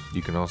more.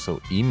 You can also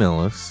email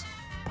us,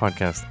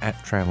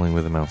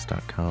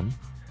 podcast@travelingwiththemouse.com.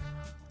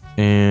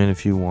 And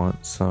if you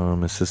want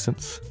some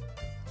assistance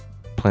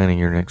planning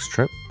your next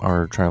trip,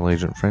 our travel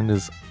agent friend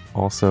is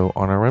also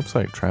on our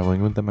website,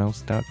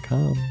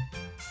 travelingwiththemouse.com.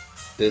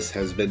 This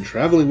has been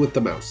Traveling with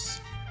the Mouse.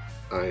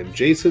 I am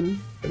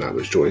Jason, and I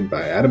was joined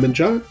by Adam and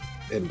John,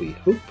 and we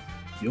hope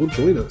you'll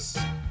join us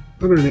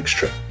on our next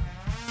trip.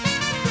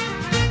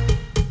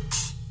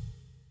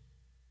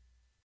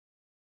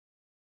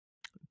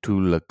 To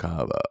La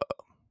Cava.